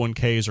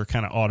 401ks are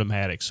kind of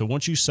automatic. So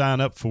once you sign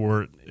up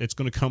for it, it's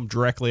going to come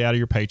directly out of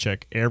your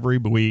paycheck every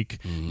week.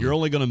 You're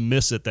only going to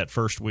miss it that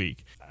first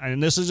week.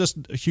 And this is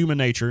just human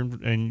nature,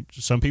 and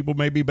some people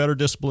may be better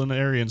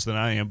disciplinarians than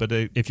I am, but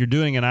if you're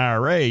doing an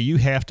IRA, you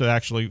have to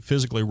actually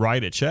physically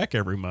write a check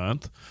every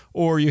month,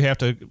 or you have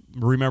to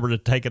remember to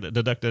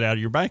deduct it out of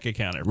your bank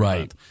account every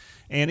month.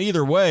 And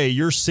either way,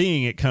 you're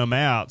seeing it come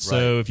out.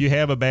 So if you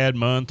have a bad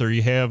month, or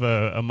you have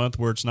a month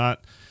where it's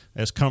not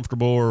as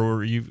comfortable,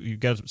 or you've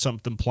got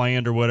something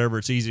planned or whatever,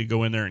 it's easy to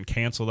go in there and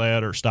cancel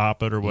that or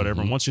stop it or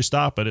whatever. And once you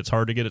stop it, it's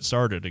hard to get it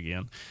started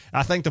again.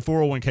 I think the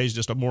 401k is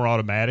just a more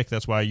automatic.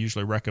 That's why I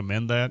usually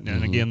recommend that.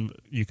 And again,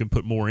 you can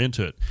put more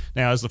into it.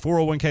 Now, is the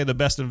 401k the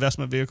best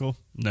investment vehicle?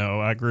 No,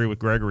 I agree with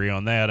Gregory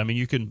on that. I mean,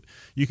 you can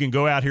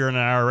go out here in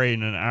an IRA,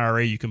 and in an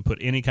IRA you can put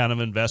any kind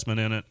of investment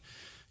in it.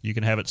 You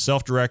can have it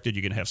self-directed.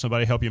 You can have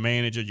somebody help you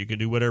manage it. You can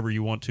do whatever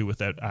you want to with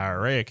that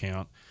IRA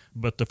account.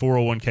 But the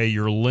 401k,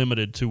 you're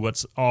limited to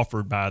what's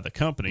offered by the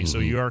company. So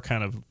you are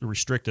kind of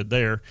restricted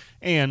there.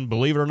 And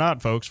believe it or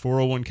not, folks,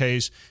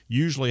 401ks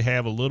usually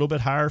have a little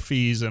bit higher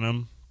fees in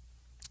them.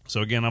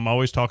 So again, I'm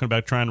always talking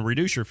about trying to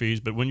reduce your fees.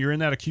 But when you're in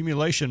that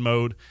accumulation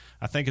mode,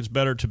 I think it's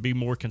better to be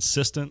more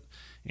consistent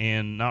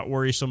and not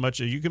worry so much.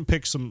 You can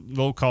pick some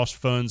low-cost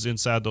funds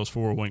inside those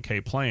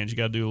 401k plans. You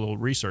got to do a little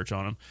research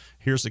on them.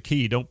 Here's the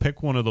key. Don't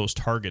pick one of those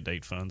target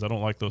date funds. I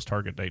don't like those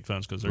target date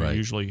funds because they're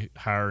usually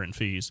higher in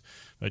fees.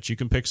 But you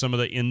can pick some of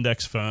the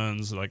index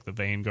funds like the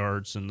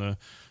Vanguards and the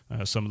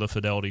some of the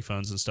Fidelity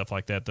funds and stuff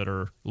like that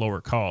are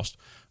lower cost.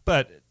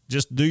 But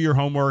just do your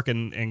homework,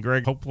 and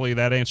Greg, hopefully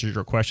that answers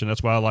your question.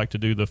 That's why I like to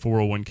do the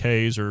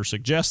 401ks or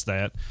suggest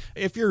that.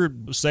 If you're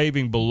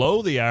saving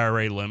below the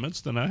IRA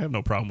limits, then I have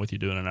no problem with you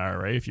doing an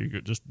IRA if you're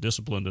just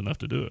disciplined enough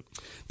to do it.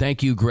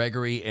 Thank you,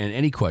 Gregory. And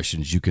any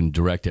questions you can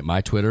direct at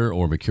my Twitter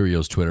or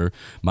Mercurio's Twitter.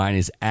 Mine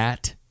is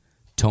at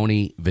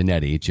Tony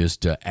Vanetti.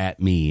 Just at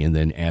me, and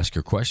then ask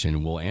your question,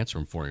 and we'll answer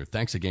them for you.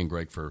 Thanks again,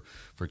 Greg, for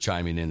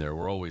chiming in there.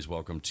 We're always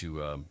welcome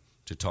to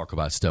talk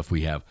about stuff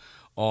we have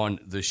on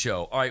the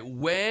show. All right,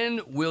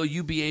 when will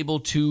you be able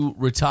to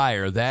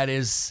retire? That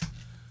is,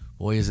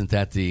 boy, isn't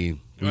that we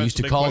used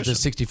to call it the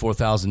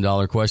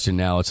 $64,000 question.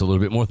 Now it's a little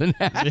bit more than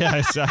that. Yeah,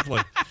 exactly.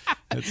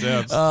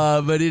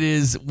 But it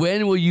is,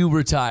 when will you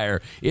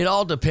retire? It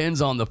all depends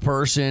on the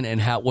person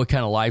and what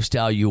kind of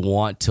lifestyle you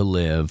want to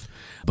live.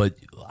 But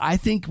I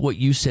think what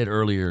you said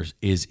earlier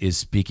is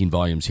speaking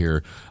volumes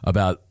here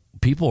about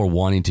people are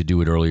wanting to do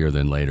it earlier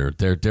than later.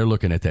 They're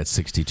looking at that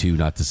 62,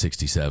 not the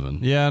 67.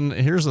 Yeah, and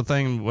here's the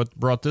thing. What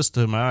brought this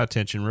to my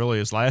attention really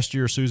is last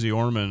year, Susie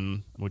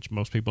Orman, which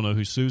most people know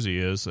who Susie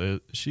is,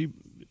 she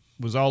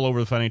was all over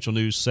the financial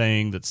news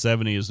saying that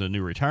 70 is the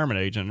new retirement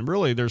age. And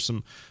really, there's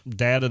some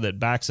data that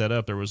backs that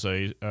up. There was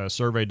a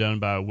survey done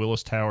by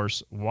Willis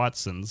Towers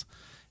Watson's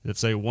that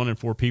say 1 in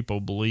 4 people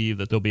believe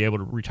that they'll be able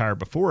to retire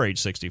before age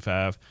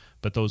 65,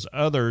 but those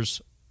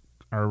others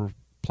are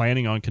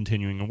planning on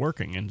continuing and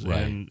working.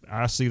 And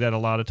I see that a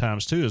lot of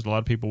times too, is a lot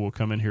of people will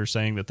come in here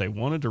saying that they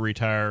wanted to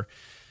retire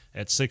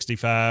at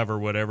 65 or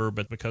whatever,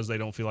 but because they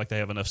don't feel like they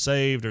have enough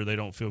saved or they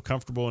don't feel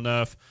comfortable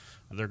enough,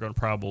 they're going to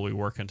probably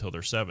work until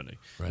they're 70.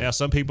 Right. Now,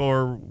 some people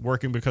are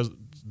working because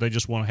they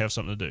just want to have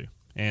something to do,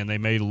 and they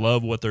may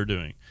love what they're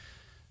doing.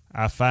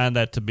 I find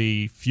that to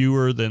be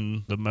fewer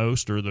than the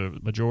most or the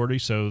majority.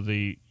 So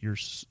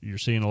you're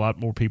seeing a lot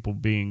more people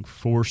being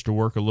forced to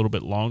work a little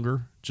bit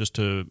longer just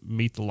to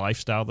meet the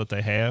lifestyle that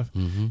they have.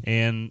 Mm-hmm.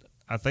 And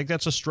I think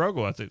that's a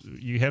struggle. I think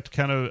you have to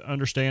kind of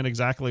understand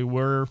exactly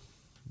where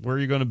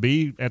you're going to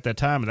be at that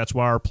time. And that's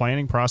why our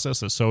planning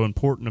process is so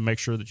important, to make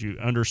sure that you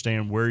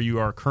understand where you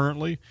are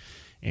currently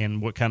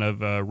and what kind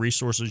of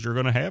resources you're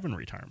going to have in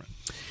retirement.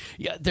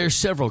 Yeah, there's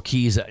several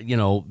keys.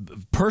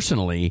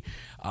 Personally,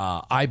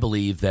 I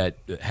believe that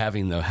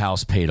having the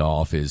house paid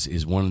off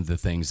is one of the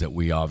things that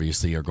we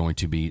obviously are going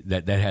to be,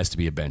 that has to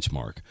be a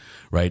benchmark,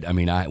 right? I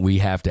mean, we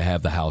have to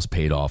have the house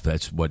paid off.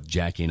 That's what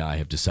Jackie and I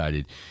have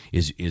decided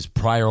is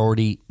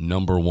priority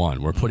number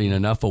one. We're putting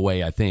enough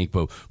away, I think,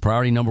 but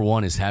priority number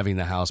one is having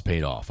the house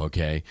paid off,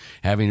 okay?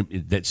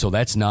 Having that, so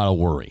that's not a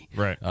worry.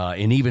 Right.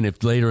 And even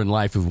if later in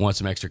life we want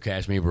some extra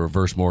cash, maybe a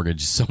reverse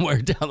mortgage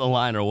somewhere down the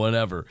line or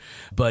whatever.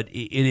 But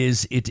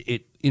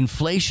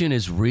inflation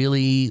is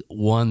really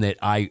one that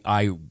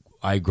I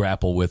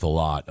grapple with a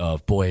lot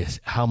of, boy,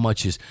 how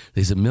much is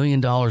 $1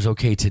 million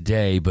okay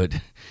today, but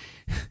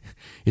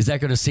is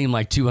that going to seem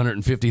like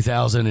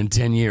 $250,000 in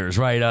 10 years,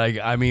 right?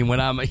 I mean, when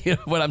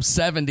I'm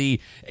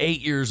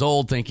 78 years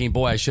old, thinking,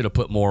 boy, I should have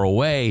put more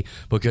away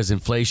because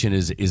inflation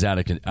is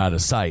out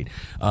of sight.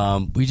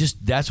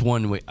 That's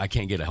one way I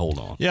can't get a hold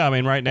on. Yeah, I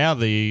mean, right now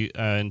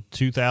in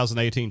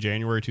 2018,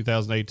 January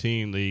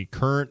 2018, the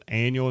current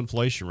annual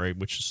inflation rate,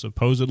 which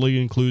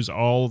supposedly includes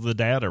all of the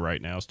data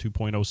right now, is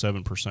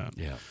 2.07%.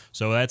 Yeah,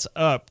 so that's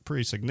up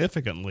pretty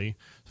significantly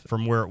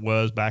from where it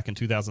was back in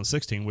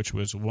 2016, which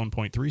was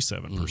 1.37%.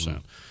 Mm-hmm.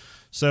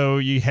 So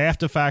you have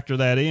to factor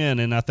that in,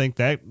 and I think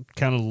that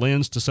kind of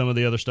lends to some of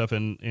the other stuff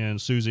in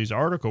Susie's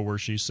article, where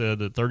she said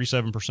that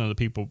 37% of the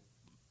people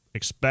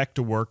expect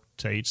to work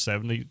to age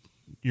 70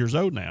 years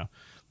old now,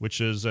 which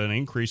is an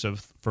increase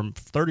from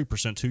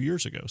 30% 2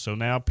 years ago. So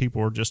now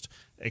people are just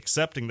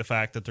accepting the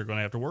fact that they're going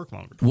to have to work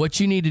longer.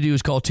 What you need to do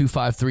is call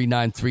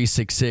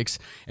 253-9366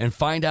 and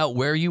find out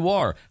where you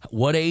are.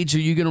 What age are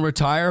you going to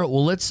retire?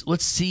 Well, let's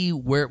see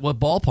what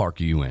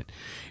ballpark are you in.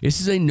 This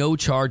is a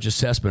no-charge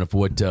assessment of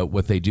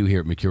what they do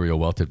here at Mercurio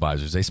Wealth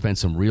Advisors. They spend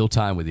some real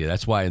time with you.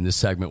 That's why in this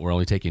segment we're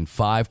only taking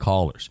 5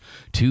 callers.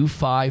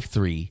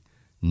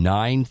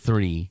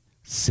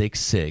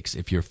 253-9366.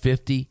 If you're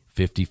 50,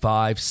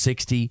 55,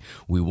 60,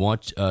 we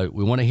want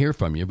to hear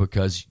from you,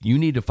 because you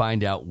need to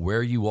find out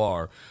where you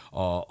are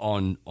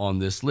on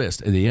this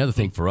list. And the other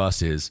thing for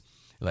us is,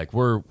 like,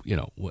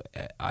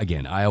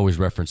 again, I always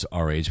reference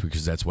our age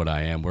because that's what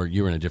I am.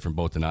 You're in a different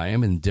boat than I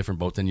am, and a different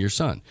boat than your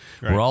son.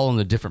 Right. We're all on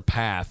a different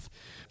path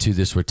to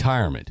this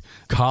retirement.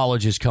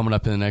 College is coming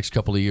up in the next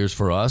couple of years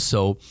for us,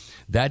 so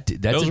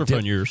those are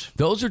fun years.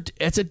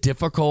 It's a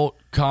difficult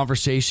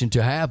conversation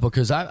to have,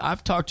 because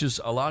I've talked to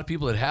a lot of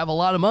people that have a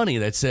lot of money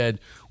that said,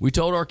 we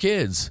told our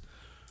kids,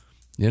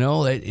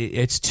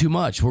 it's too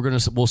much.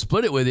 We'll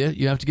split it with you.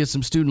 You have to get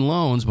some student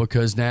loans,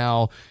 because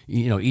now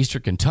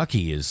Eastern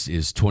Kentucky is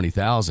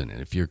 $20,000, and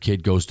if your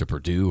kid goes to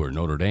Purdue or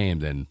Notre Dame,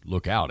 then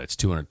look out, it's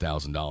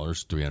 $200,000,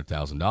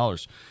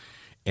 $300,000,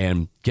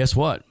 and guess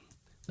what?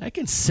 That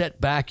can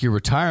set back your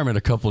retirement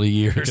a couple of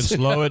years. It can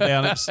slow it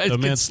down immensely.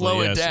 It can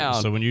slow it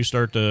down. So when you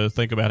start to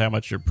think about how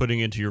much you're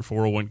putting into your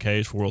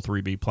 401ks,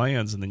 403b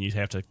plans, and then you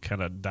have to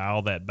kind of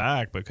dial that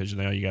back, because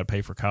now you got to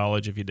pay for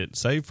college if you didn't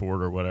save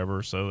for it or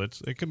whatever. So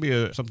it can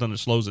be something that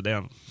slows it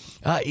down.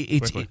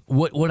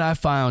 What I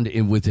found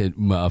with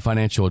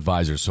financial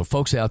advisors. So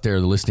folks out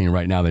there listening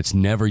right now that's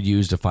never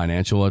used a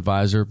financial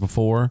advisor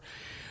before,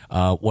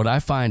 what I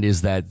find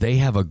is that they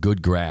have a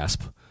good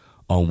grasp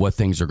on what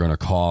things are going to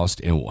cost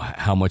and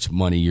how much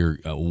money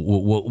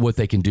what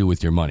they can do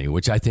with your money,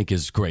 which I think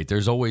is great.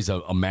 There's always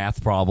a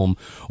math problem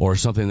or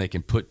something they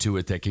can put to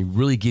it that can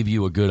really give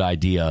you a good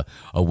idea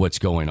of what's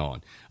going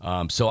on.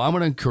 So I'm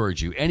going to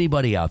encourage you,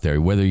 anybody out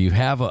there, whether you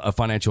have a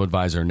financial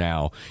advisor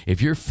now,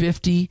 if you're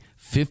 50,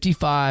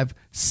 55,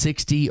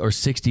 60, or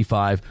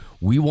 65,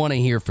 we want to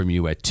hear from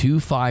you at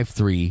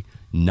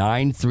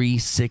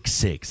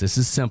 253-9366. This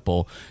is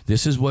simple.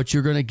 This is what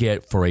you're going to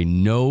get for a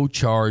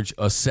no-charge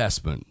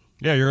assessment.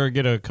 Yeah, you're going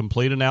to get a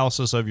complete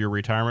analysis of your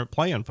retirement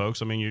plan,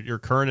 folks. I mean, your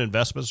current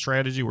investment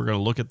strategy, we're going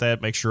to look at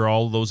that, make sure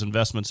all of those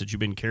investments that you've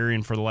been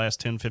carrying for the last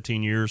 10,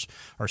 15 years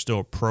are still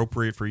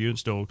appropriate for you and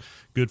still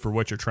good for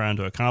what you're trying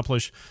to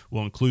accomplish.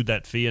 We'll include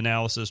that fee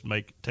analysis,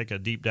 take a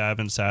deep dive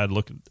inside,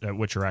 look at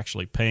what you're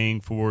actually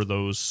paying for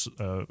those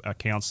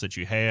accounts that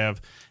you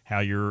have, how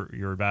your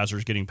advisor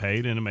is getting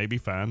paid, and it may be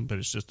fine, but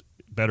it's just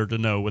better to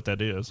know what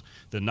that is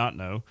than not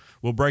know.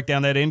 We'll break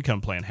down that income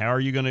plan. How are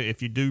you going to,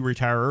 if you do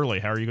retire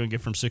early, how are you going to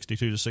get from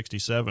 62 to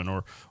 67?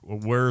 Or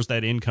where's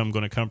that income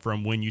going to come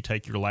from when you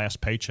take your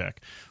last paycheck?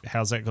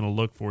 How's that going to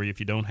look for you if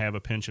you don't have a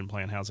pension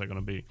plan? How's that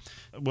going to be?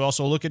 We'll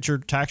also look at your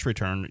tax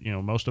return.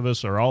 Most of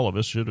us or all of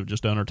us should have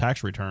just done our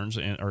tax returns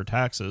or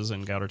taxes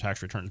and got our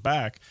tax returns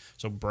back.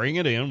 So bring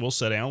it in. We'll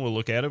sit down. We'll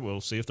look at it. We'll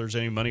see if there's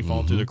any money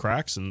falling through the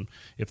cracks. And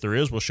if there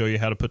is, we'll show you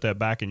how to put that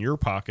back in your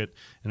pocket.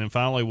 And then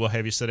finally, we'll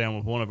have you sit down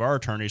with one of our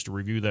attorneys to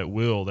review that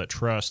will, that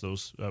trust,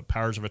 those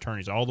powers of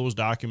attorneys, all those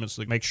documents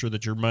that make sure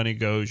that your money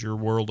goes, your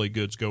worldly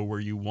goods go where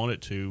you want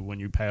it to when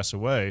you pass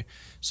away,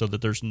 so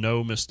that there's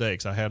no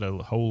mistakes. I had a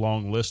whole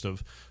long list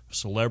of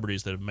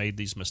celebrities that have made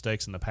these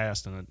mistakes in the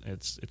past, and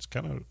it's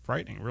kind of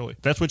frightening, really.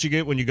 That's what you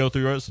get when you go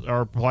through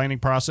our planning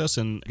process,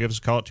 and give us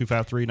a call at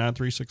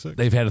 253-9366.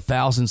 They've had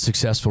 1,000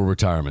 successful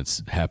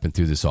retirements happen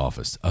through this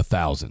office.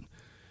 1,000.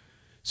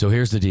 So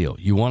here's the deal.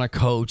 You want a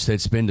coach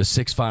that's been to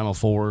 6 Final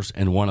Fours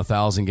and won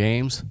 1,000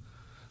 games?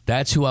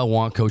 That's who I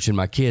want coaching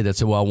my kid. That's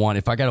who I want.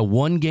 If I got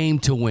one game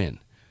to win,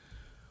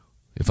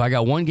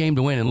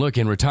 and look,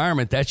 in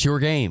retirement, that's your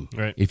game.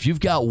 Right. If you've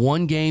got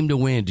one game to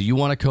win, do you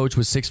want a coach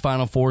with 6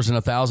 Final Fours and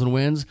 1,000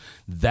 wins?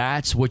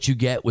 That's what you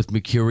get with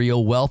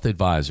Mercurio Wealth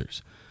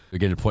Advisors. You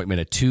get an appointment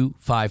at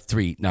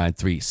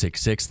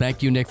 253-9366.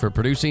 Thank you, Nick, for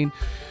producing.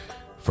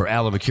 For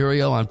Alan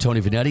Mercurio, I'm Tony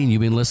Vanetti, and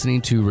you've been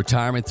listening to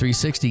Retirement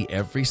 360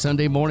 every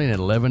Sunday morning at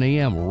 11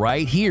 a.m.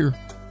 right here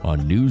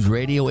on News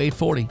Radio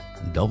 840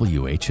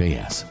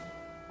 WHAS.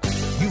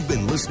 You've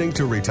been listening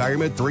to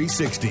Retirement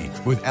 360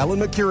 with Alan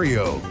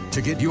Mercurio.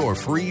 To get your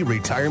free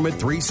Retirement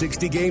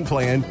 360 game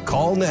plan,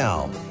 call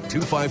now.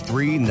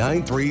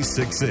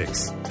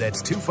 253-9366.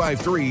 That's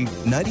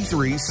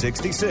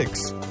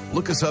 253-9366.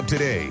 Look us up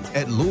today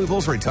at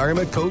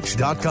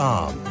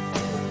Louisville'sRetirementCoach.com.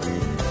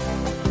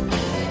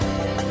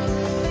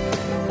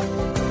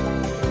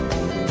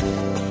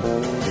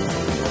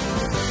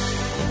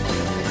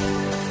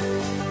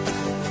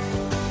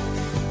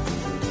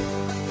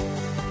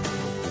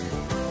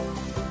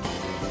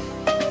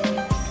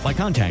 By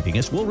contacting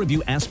us, we'll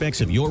review aspects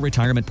of your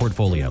retirement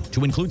portfolio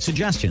to include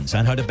suggestions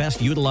on how to best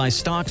utilize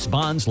stocks,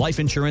 bonds, life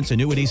insurance,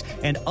 annuities,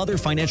 and other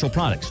financial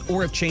products,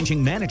 or if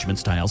changing management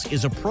styles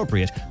is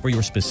appropriate for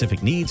your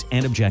specific needs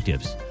and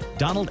objectives.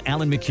 Donald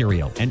Allen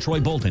Mercurio and Troy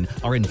Bolton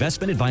are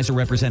investment advisor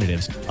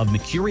representatives of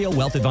Mercurio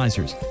Wealth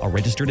Advisors, a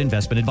registered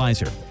investment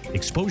advisor.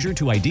 Exposure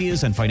to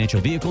ideas and financial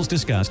vehicles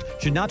discussed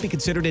should not be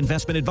considered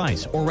investment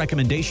advice or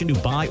recommendation to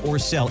buy or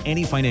sell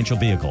any financial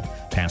vehicle.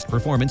 Past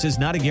performance is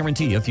not a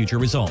guarantee of future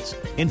results.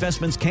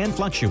 Investments can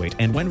fluctuate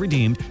and when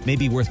redeemed may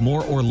be worth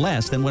more or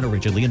less than when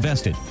originally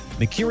invested.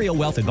 Mercurio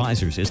Wealth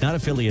Advisors is not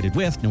affiliated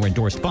with nor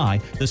endorsed by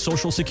the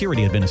Social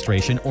Security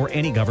Administration or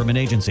any government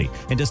agency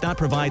and does not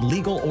provide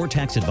legal or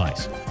tax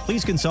advice.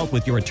 Please consult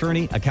with your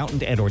attorney,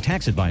 accountant, and/or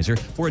tax advisor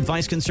for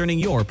advice concerning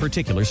your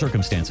particular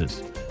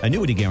circumstances.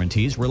 Annuity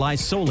guarantees rely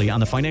solely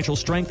on the financial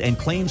strength and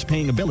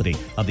claims-paying ability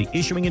of the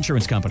issuing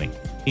insurance company.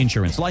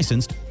 Insurance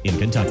licensed in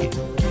Kentucky.